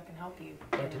on, maybe I can help you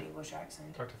in an English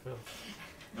accent. Talk to Phil.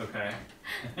 Okay.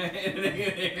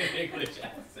 English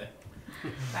accent.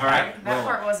 That All right, That roll.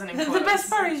 part wasn't in The quotes. best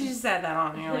part is you said that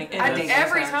on. You're like, I do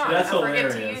every time. That's I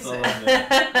forget to hilarious. use I it, love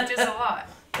that. which is a lot.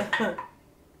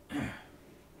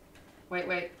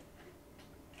 Wait.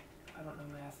 I don't know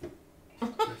math.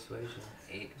 Persuasion.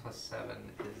 8 plus 7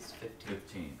 is 15.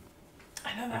 15.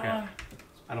 I know that Okay. one.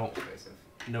 I don't Persuasive.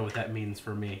 know what that means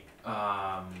for me.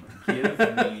 Give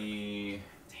me.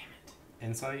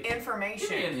 Insight. Give me an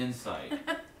Information. insight.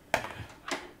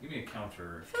 Give me a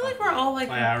counter. I feel like we're all like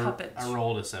I puppets.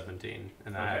 rolled a 17,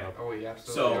 and I have a Oh, yeah,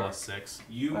 absolutely. So- plus 6.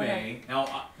 You Okay. may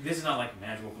now. This is not like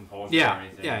magical compulsion Yeah, or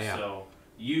anything. yeah. So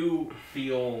you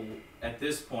feel at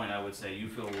this point, I would say you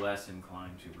feel less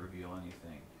inclined to reveal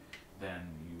anything than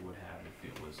you would have if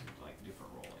it was like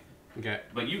different rolling. Okay.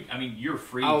 But you, I mean, you're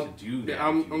free I'll- to do that. yeah,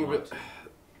 I'm if you a want bit- to.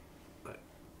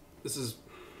 This is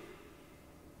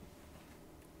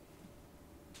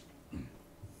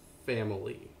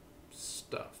family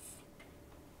stuff,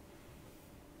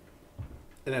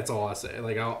 and that's all I say.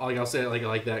 Like I'll say it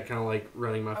like that, kind of like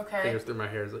running my Okay. fingers through my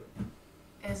hair. It's like,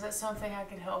 Is it something I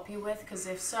could help you with? Because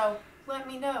if so, let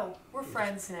me know. We're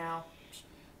friends now.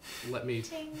 Let me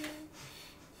Ting.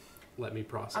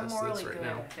 process I'm morally this right good,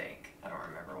 now. I think. I don't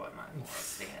remember what my moral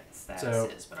status So,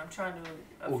 is, but I'm trying to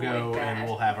We'll avoid go that. and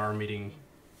we'll have our meeting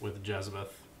with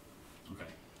Jezebeth. Okay.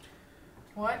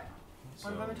 What? So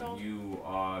What have I been told?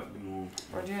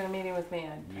 We're doing a meeting with me.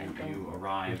 You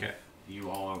arrive. Okay.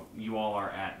 You all are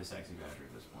at the Sexy Badger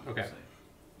at this point. Okay. We'll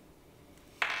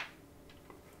say.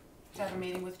 To have a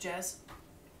meeting with Jez.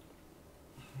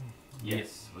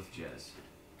 Yes, with Jez.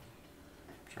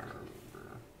 Trying to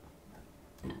remember.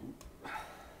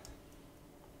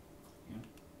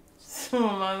 So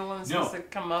am I the one supposed to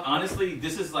come up? Honestly,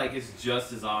 this is like it's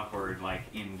just as awkward like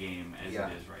in game as Yeah.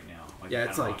 it is right now. Like, Yeah, kind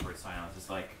it's of like- awkward silence. It's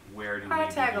like where do we I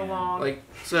tag begin? along. Like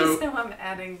so. So I'm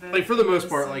adding the. Like for the most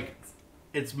part, like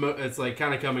it's like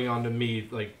kind of coming on to me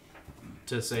like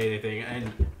to say anything,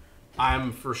 and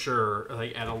I'm for sure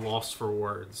like at a loss for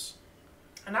words.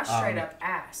 And I straight up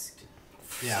asked.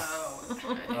 Yeah.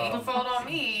 So it ain't a fault on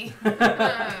me.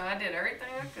 I did everything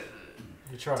I could.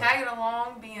 You try. Tagging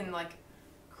along, being like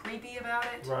creepy about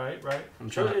it. Right, right. I'm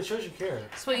Show, trying. it shows you care.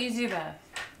 That's what you do best.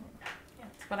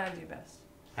 That's what I do best.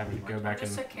 Having to go back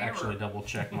Just and a camera. actually double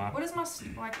check my. What is my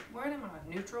like? Where am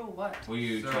I? Neutral? What? What are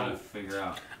you So- trying to figure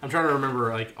out? I'm trying to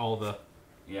remember like all the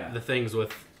Yeah. things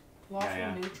with. Lawful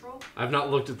Yeah. neutral? I've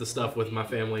not looked at the stuff with my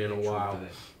family in a while. I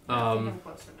think I'm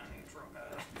closer to neutral,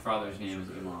 guys. Your father's name is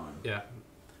Iman Yeah.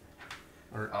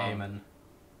 Or Um, Amen.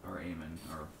 or Amen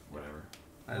or whatever.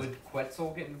 Would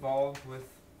Quetzal get involved with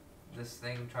this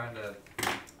thing, trying to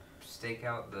stake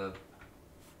out the...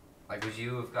 Like, would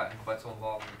you have gotten Quetzal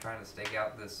involved in trying to stake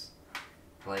out this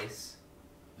place?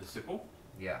 The sickle?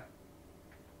 Yeah.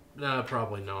 No,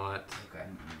 probably not. Okay.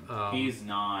 He's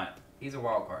not. He's a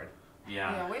wild card.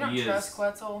 Yeah, we don't he trust is,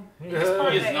 Quetzal. He's Yeah.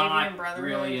 part He of the is Avian not Brotherhood.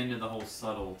 really into the whole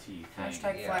subtlety thing.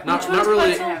 Hashtag Yeah. flag. Not- Which not one's really-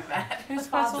 Quetzal? Have that. Bob's Who's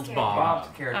Quetzal? It's character. Bob.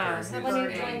 Bob's character. Oh. So who's when you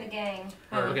the- join the gang.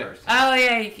 third Okay. person. Oh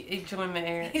yeah, you joined the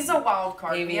air. He's a wild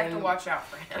card. We have to Avian. watch out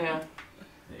for him. Yeah,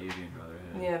 The Avian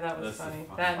Brotherhood. yeah, that was That's the funny.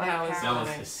 fun- That Like was That was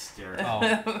funny. hysterical.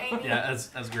 Oh, Amy, yeah,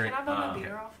 that's great. can I buy my Okay.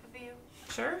 beer off of you?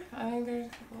 Sure, I think there's a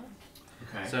couple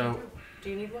left. Okay. So Do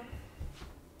you need one?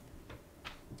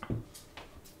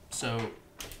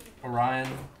 Orion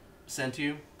sent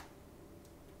you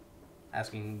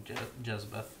asking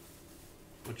Jezebeth,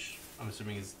 which I'm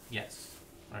assuming is yes,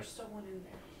 right? There's still one in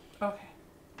there. Okay,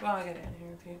 well I'll get in here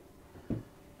with you.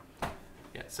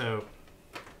 Yeah. So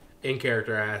in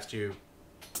character, I asked you,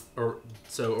 or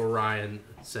so Orion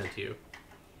sent you,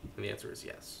 and the answer is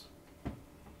yes.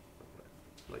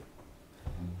 Like,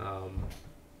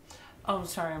 Oh,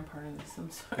 sorry, I'm part of this. I'm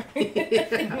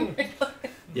sorry.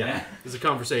 yeah, it's a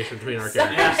conversation between our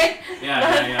Sorry. characters.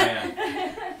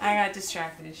 Yeah. I got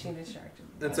distracted. She distracted me.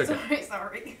 That's okay.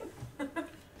 Sorry.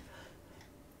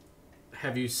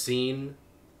 Have you seen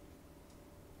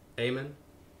Amen?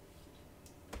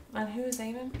 And who is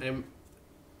Amen?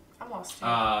 I'm lost too.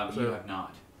 You So- have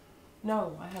not.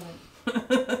 No, I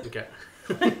haven't. Okay.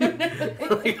 I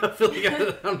feel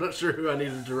like I'm not sure who I need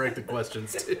to direct the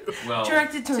questions to. Well,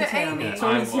 Directed towards To him. Amy. Towards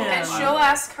I will. him. And she'll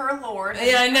ask her lord.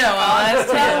 Yeah, I know. I'll ask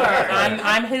Tell her. her.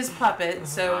 I'm his puppet,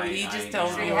 so I- he I just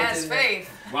tells know. me She what has to do.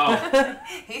 faith. well,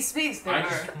 He speaks to I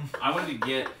her. I wanted to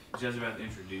get Jezebeth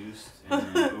introduced,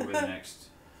 and then over the next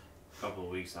couple of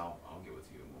weeks, I'll get with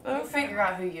you. And You'll figure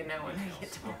out who you know when you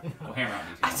get to We'll hammer out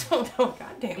I details. don't know a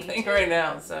goddamn thing right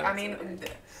now, so. I mean,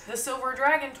 the Silver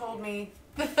Dragon told me,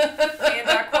 and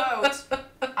I quote,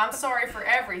 "I'm sorry for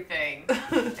everything,"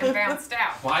 and bounced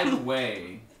out. By the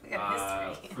way, We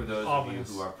got history. for those Ominous.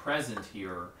 of you who are present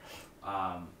here,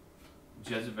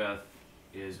 Jezebeth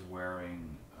is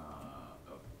wearing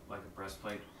like a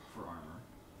breastplate for armor,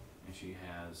 and she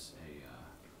has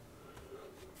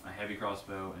a heavy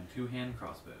crossbow and 2 hand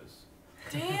crossbows.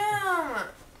 Damn!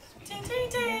 Ting ting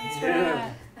ting!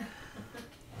 Yeah.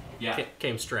 Yeah,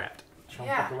 Came strapped.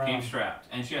 Yeah. came strapped,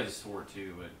 and she has a sword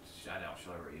too, but I doubt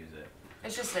she'll ever use it.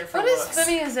 It's just there for What is looks.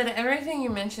 funny is that everything you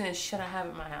mention is shit I have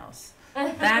at my house.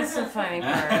 That's the funny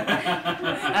part.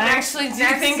 I actually do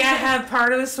think I have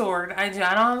part of a sword. I do.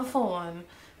 I don't have a full one,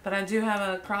 but I do have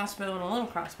a crossbow and a little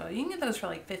crossbow. You can get those for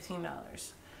like $15.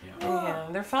 Yeah. Yeah,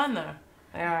 they're fun though.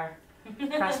 They are.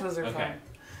 Crossbows are Okay. fun.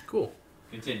 Cool.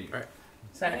 Continue. All right.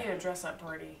 I need a dress up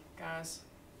party, guys.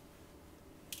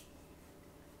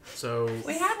 So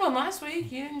We had one last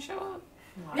week. You didn't show up.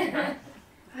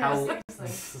 how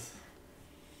Seriously.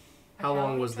 how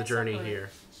long was the Dress up journey party. here?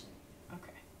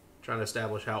 Okay. Trying to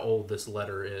establish how old this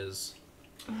letter is.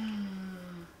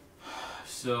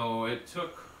 So it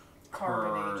took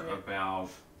Carbon her agent. about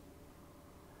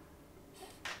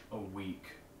a week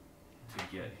to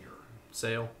get here.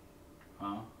 sail?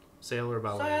 Huh? Sail or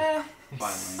by land?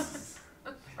 By land.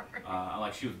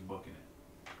 Like she was booking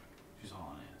it. She's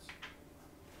hauling ass.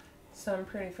 So I'm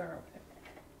pretty far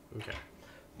away. Okay.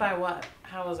 By what?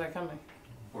 How was I coming?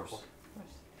 Of course.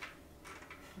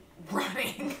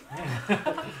 Running.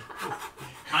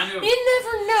 Kind of. You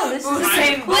never know. This is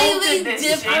Usain a completely Bolted this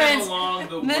different. Kind of along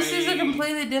the This way, is a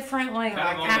completely different like. Kind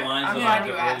of along the lines I'm of glad like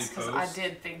you the asked early because I post,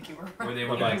 did think you were where they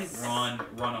would like run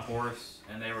a horse,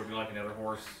 and they would be like another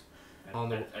horse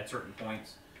at certain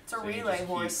points. It's a So you relay just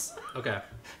horse. Okay.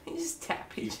 You just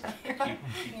tap each other.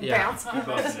 You Yeah. bounce on Keep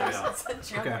busting it out. It's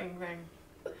a jumping thing.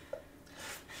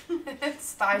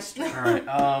 It's thigh strength. All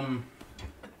right.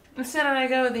 So did I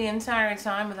go the entire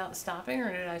time without stopping,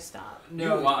 or did I stop?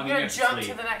 No, well, I mean, You're you gonna have to jump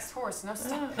sleep. to the next horse. No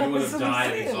stop. You would have That's what died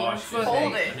I'm of saying. exhaustion.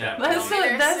 Hold it. Yeah. That's Don't be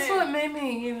there that's soon. what made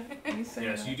me. You say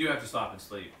Yes, that. you do have to stop and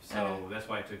sleep. So Okay. that's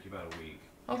why it took you about a week.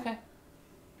 Okay.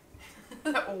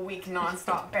 A week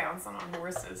non-stop bouncing on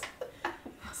horses.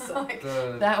 So like,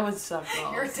 That would suck.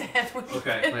 you're balls. dead when you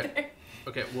Okay. get Wait. there.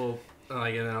 Okay. Well,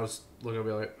 like, and then I was looking at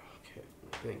be like, okay,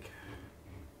 I think.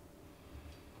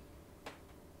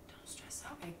 Don't stress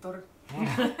out, Hector.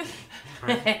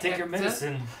 Take your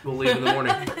medicine. We'll leave in the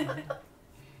morning.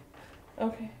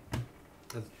 Okay.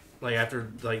 Like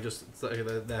after, like just it's like,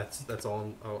 that's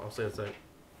all. I'll say it's like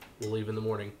we'll leave in the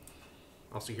morning.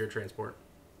 I'll secure transport.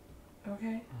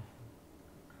 Okay.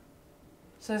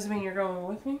 So does it mean you're going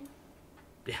with me?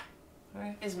 Yeah.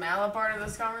 Okay. Is Mal a part of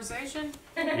this conversation?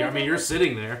 Yeah, I mean, you're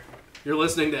sitting there. You're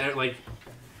listening to like.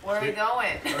 Where are we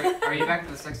going? Are you back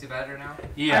to the sexy badger now?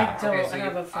 Yeah. I don't Okay, so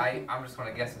have a fucking... I'm just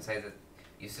gonna guess and say that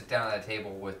you sit down at a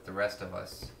table with the rest of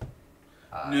us.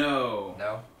 No.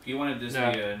 No. He wanted this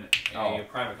No. to be a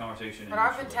private conversation. But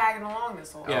I've been initially. tagging along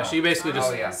this whole Yeah, time. she basically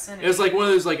just. Oh, yeah. It was like one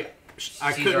of those like. I She's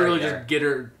couldn't already really there. just get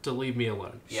her to leave me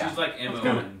alone. Yeah. She's like Emma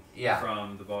kinda- Owen Yeah.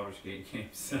 from the Baldur's Gate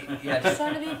games. Yeah. Just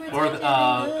trying to be protected Or the,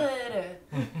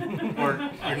 and good. Or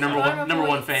your number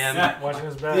one fan. Watching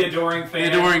his the back. adoring The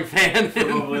fan. adoring fan.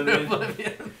 From Oblivion.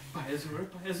 Oblivion.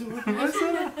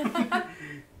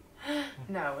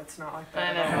 No, it's not like I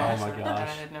that. never at all. watched my that. gosh.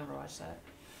 I had never watched that.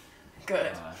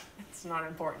 Good. It's not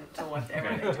important to what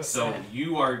everything Okay, just so said.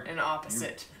 you are An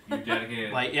opposite. you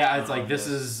dedicated. Like yeah, it's like this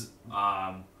this. is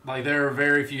Um. like there are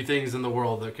very few things in the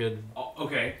world that could. Oh,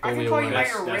 okay. I Only can call you by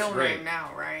That's- your that's real great. name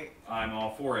now, right? I'm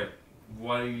all for it.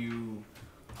 What are you?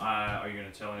 Are you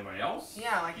gonna tell anybody else?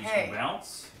 Yeah, like, You just hey. gonna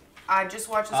bounce? I just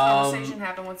watched this conversation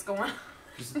happen. What's going on?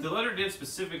 'Cause the letter did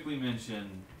specifically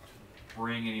mention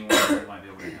bring anyone that might be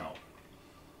able to help,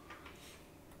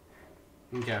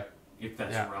 Okay. if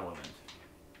that's Yeah. relevant.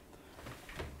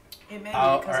 It may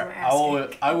be because I'm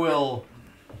asking. I will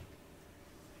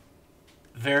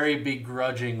very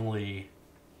begrudgingly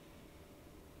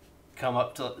come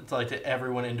up to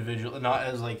everyone individually, not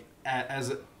as like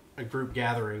as a group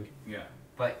gathering. Yeah.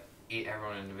 But eat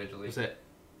everyone individually. Is it?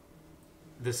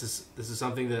 This is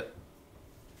something that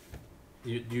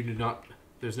you do not.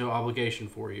 There's no obligation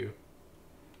for you,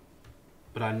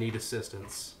 but I need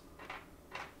assistance.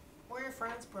 We're your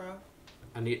friends, bro.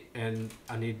 I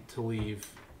need to leave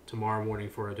tomorrow morning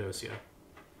for Adosia.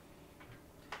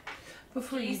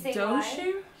 Before Did you you say doge why?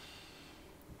 you?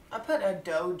 I put a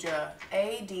doja.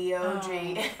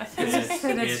 A-D-O-G.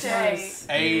 It's J.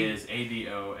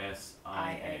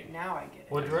 ADOSIA. Now I get it.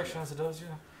 What direction is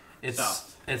Adosia? It's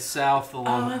South. It's south Oh,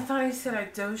 along. I thought he said I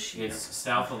doge you. It's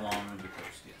south along the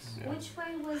coast. Yes. Yeah. Which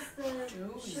way was the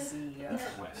Josie.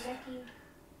 West. Becky?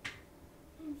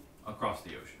 Across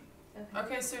the ocean.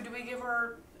 Okay, so do we give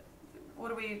her... What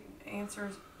do we answer?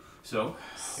 So,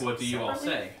 what do you all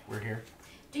Separately? say? We're here.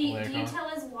 Do you Later. tell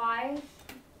us why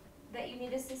that you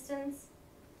need assistance?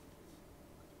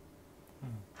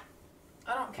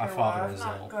 I don't care My why. father I've is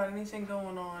not ill. got anything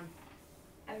going on.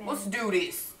 I mean, Let's do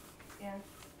this. yeah.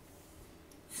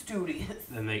 Let's do this.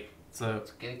 And so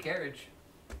Let's get a carriage.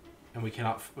 and we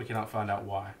cannot find out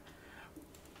why.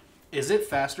 Is it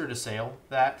faster to sail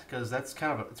that? Because that's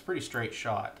kind of it's a pretty straight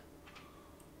shot.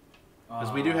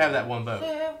 Because we do have that one boat.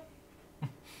 Yeah.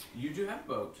 You do have a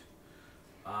boat.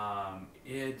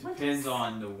 It What depends is-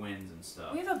 on the winds and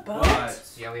stuff. We have a boat.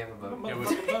 But Yeah, we have a boat. Yeah, we-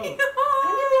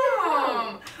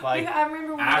 Damn. Like I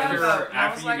remember when we had a boat. after and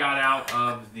I was you like, got out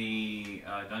of the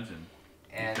dungeon,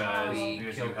 And because we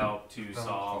you killed helped to the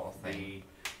solve whole thing.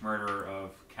 the murder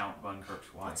of Count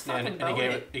Bunkirk's wife. Let's Yeah, and fucking he boat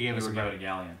gave it. it. He gave us You a were boat. given a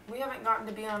galleon, We haven't gotten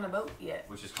to be on a boat yet.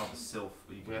 which is called the Sylph.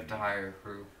 But you we have to can- hire a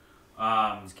crew.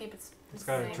 Let's keep it It's the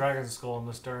got a same. dragon's skull on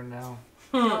the stern now.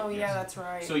 Oh, yeah, that's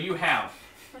right. So you have,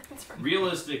 That's right.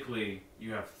 realistically,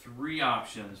 you have 3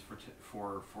 options for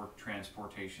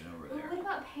transportation over Well, what there.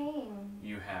 about paying?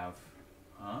 You have,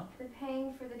 huh? The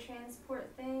paying for the transport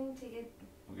thing to get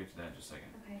We'll get to that in just a second.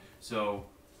 Okay. So,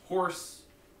 horse,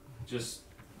 just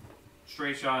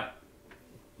straight shot,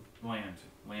 land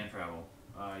travel.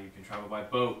 You can travel by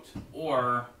boat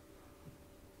or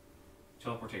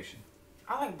teleportation.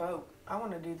 I like boat. I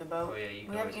want to do the boat. Oh, yeah, you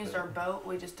we haven't used our boat.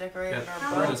 We just decorated Yeah.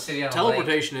 our Or the boat. city on a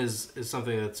Teleportation is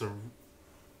something that's I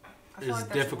feel is like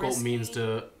that's difficult risky, means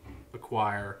to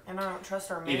acquire. And I don't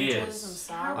trust our It mages is. and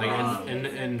sirens. Like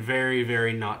and very,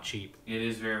 very not cheap. It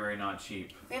is very, very not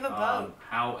cheap. We have a boat. Free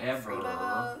However,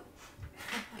 boat.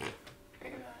 Free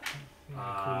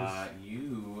boat.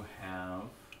 you have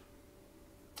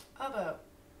A boat.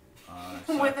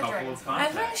 a With a couple dragon. of I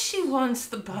think contacts. she wants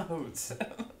the boat.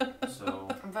 So,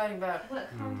 I'm voting boat. What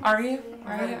Are you? contacts do we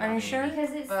Are have? you? Are you sure? Because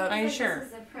it seems Are like you sure? this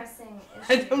is a pressing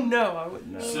I issue. don't know. I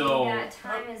wouldn't know. Maybe So- that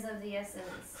time is of the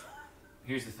essence.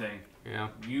 here's the thing. Yeah.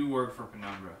 You work for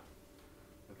Penumbra.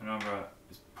 The Penumbra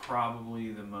is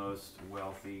probably the most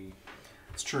wealthy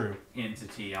It's true.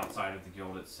 entity outside of the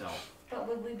guild itself. But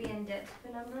would we be in debt to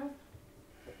Penumbra?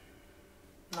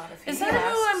 Not if he Is that who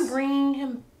I'm asks. bringing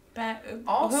him back? Who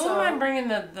Also- am I bringing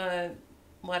the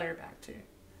letter back to?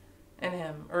 And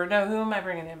him, or no? Who am I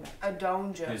bringing him back? A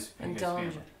donja. His And family.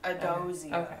 Donja. A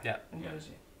dozy. Okay. Yeah. And Yeah. Doja.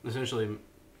 Essentially,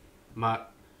 my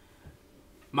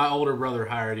older brother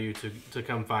hired you to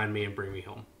come find me and bring me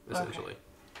home. Essentially.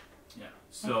 Yeah.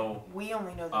 So We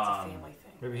only know that's a family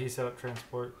thing. Maybe he set up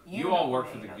transport. you all know work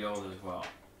they for the know guild that's as well.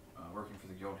 Working for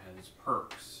the guild has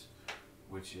perks,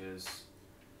 which is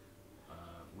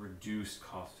reduced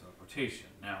cost teleportation.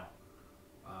 Now,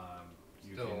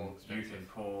 you Still can expensive.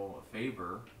 pull a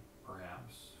favor,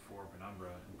 perhaps, for Penumbra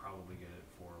and probably get it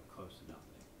for close to nothing.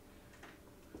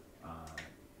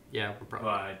 Yeah, we're probably.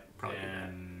 But probably do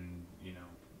then, you know,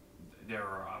 there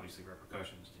are obviously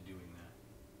repercussions to doing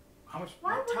that. How much?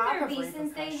 Why What would type there of be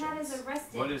since they had us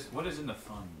repercussions? arrested? What is in the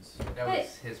funds? That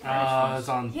was his It's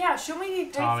on. Yeah, should we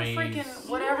take Tommy's- the freaking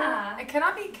whatever? Yeah. And can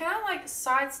I like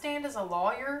side stand as a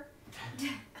lawyer?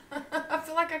 I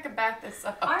feel like I could back this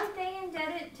up. Aren't they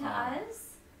indebted to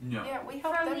us No. Yeah, we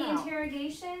helped from them the out.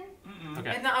 interrogation? Mm-mm.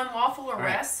 Okay. And the unlawful right.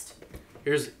 arrest.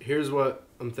 Here's what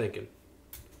I'm thinking.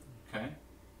 Okay.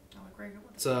 I'll agree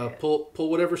with It's that. pull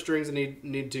whatever strings I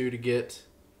need to get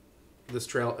this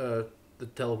the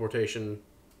teleportation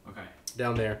Okay.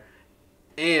 down there,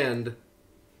 and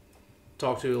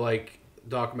talk to like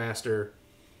Dock Master,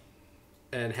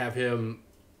 and have him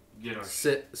Get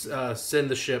our. send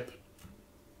the ship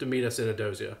to meet us in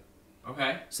Adosia.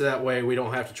 Okay. So that way we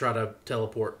don't have to try to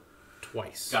teleport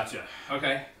twice. Gotcha.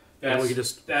 Okay. And we can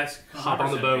just that's hop on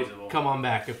the 100% boat, feasible. come on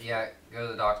back. Because Yeah, go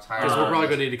to the docks, hire we're Um, probably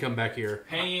going to need to come back here.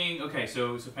 Paying. Okay,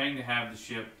 so paying to have the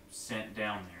ship sent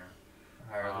down there.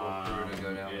 hire a little crew to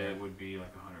go down there. It would be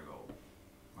like 100 gold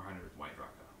or 100 white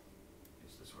raka.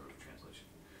 Is the sort of translation.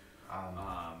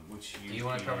 Which you. Do you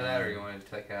want to cover that, or you want to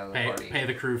take it out of the party? Pay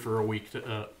the crew for a week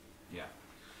to. Yeah.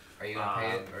 Are you gonna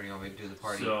pay it, or do you want me to do the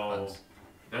party So funds?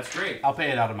 that's great. I'll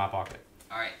pay it out of my pocket.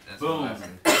 All right, that's Boom. what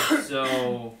I'm asking.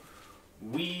 So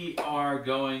we are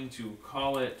going to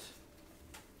call it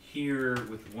here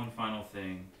with one final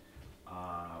thing.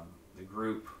 The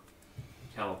group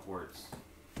teleports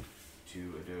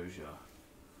to Adosia.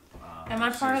 Am I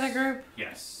which part of the is- group?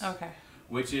 Yes. Okay.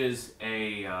 Which is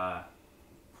a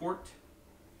port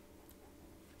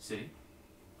city.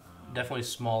 Definitely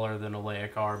smaller than a Leia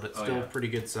but Oh, still yeah. pretty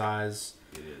good size.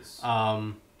 It is.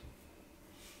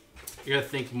 You gotta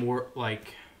think more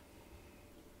like.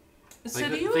 So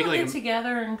Like, do you think all like get a-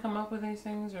 together and come up with these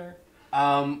things, or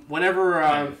Whenever.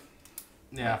 Kind of.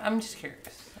 Yeah. I'm just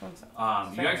curious. You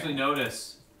Fair actually enough.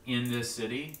 notice in this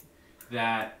city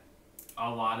that a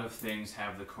lot of things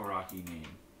have the Koraki name.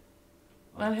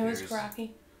 And who is there's-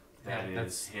 Karaki? That Yeah,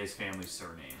 is his family's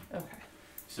surname. Okay.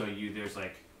 So there's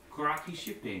like Koraki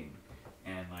Shipping,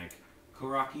 and like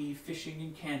Koraki Fishing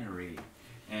and Cannery,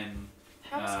 and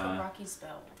How's Karaki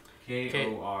spelled?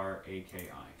 Koraki.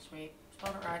 Sweet.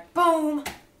 Spelled it right. Boom!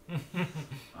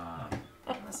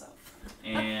 Myself.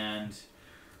 And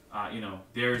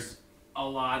there's a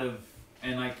lot of,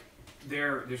 and like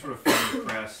their sort of family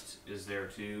crest is there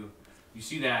too. You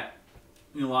see that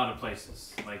in a lot of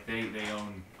places. Like they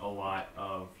own a lot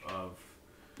of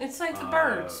It's like the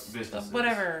birds, businesses.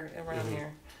 whatever around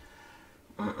here.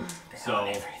 They So- own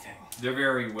everything. they're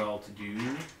very well to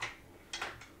do.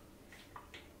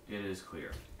 It is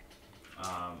clear.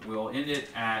 We'll end it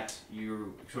at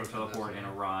you sort of teleport and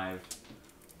arrive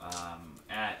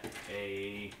at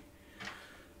a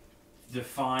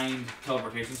defined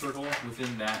teleportation circle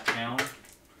within that town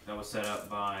that was set up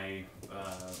by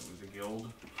the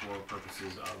guild for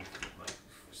purposes of like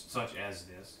such as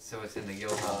this. So it's in the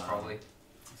guild hall, probably.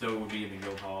 So it would be in the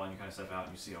guild hall, and you kind of step out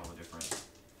and you see all the different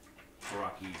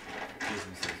rocky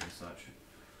businesses and such.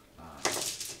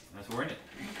 That's where we're in it.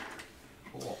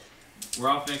 Cool. We're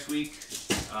off next week,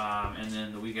 and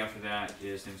then the week after that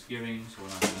is Thanksgiving, so we're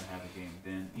not going to have a game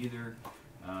then either.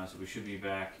 So we should be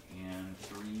back in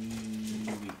 3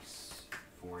 weeks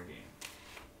for a game.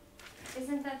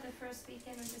 Isn't that the first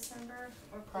weekend of December?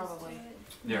 Or close to Probably. it?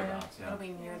 Thereabouts, yeah. It'll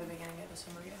be near the beginning of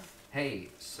December, yeah. Hey,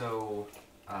 so,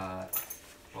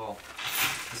 well,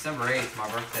 December 8th, my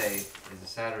birthday is a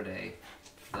Saturday.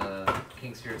 The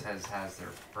King Spirits has their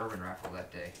bourbon raffle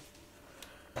that day.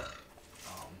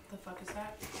 The fuck is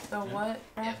that? The what?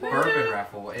 Bourbon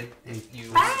raffle.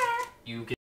 You get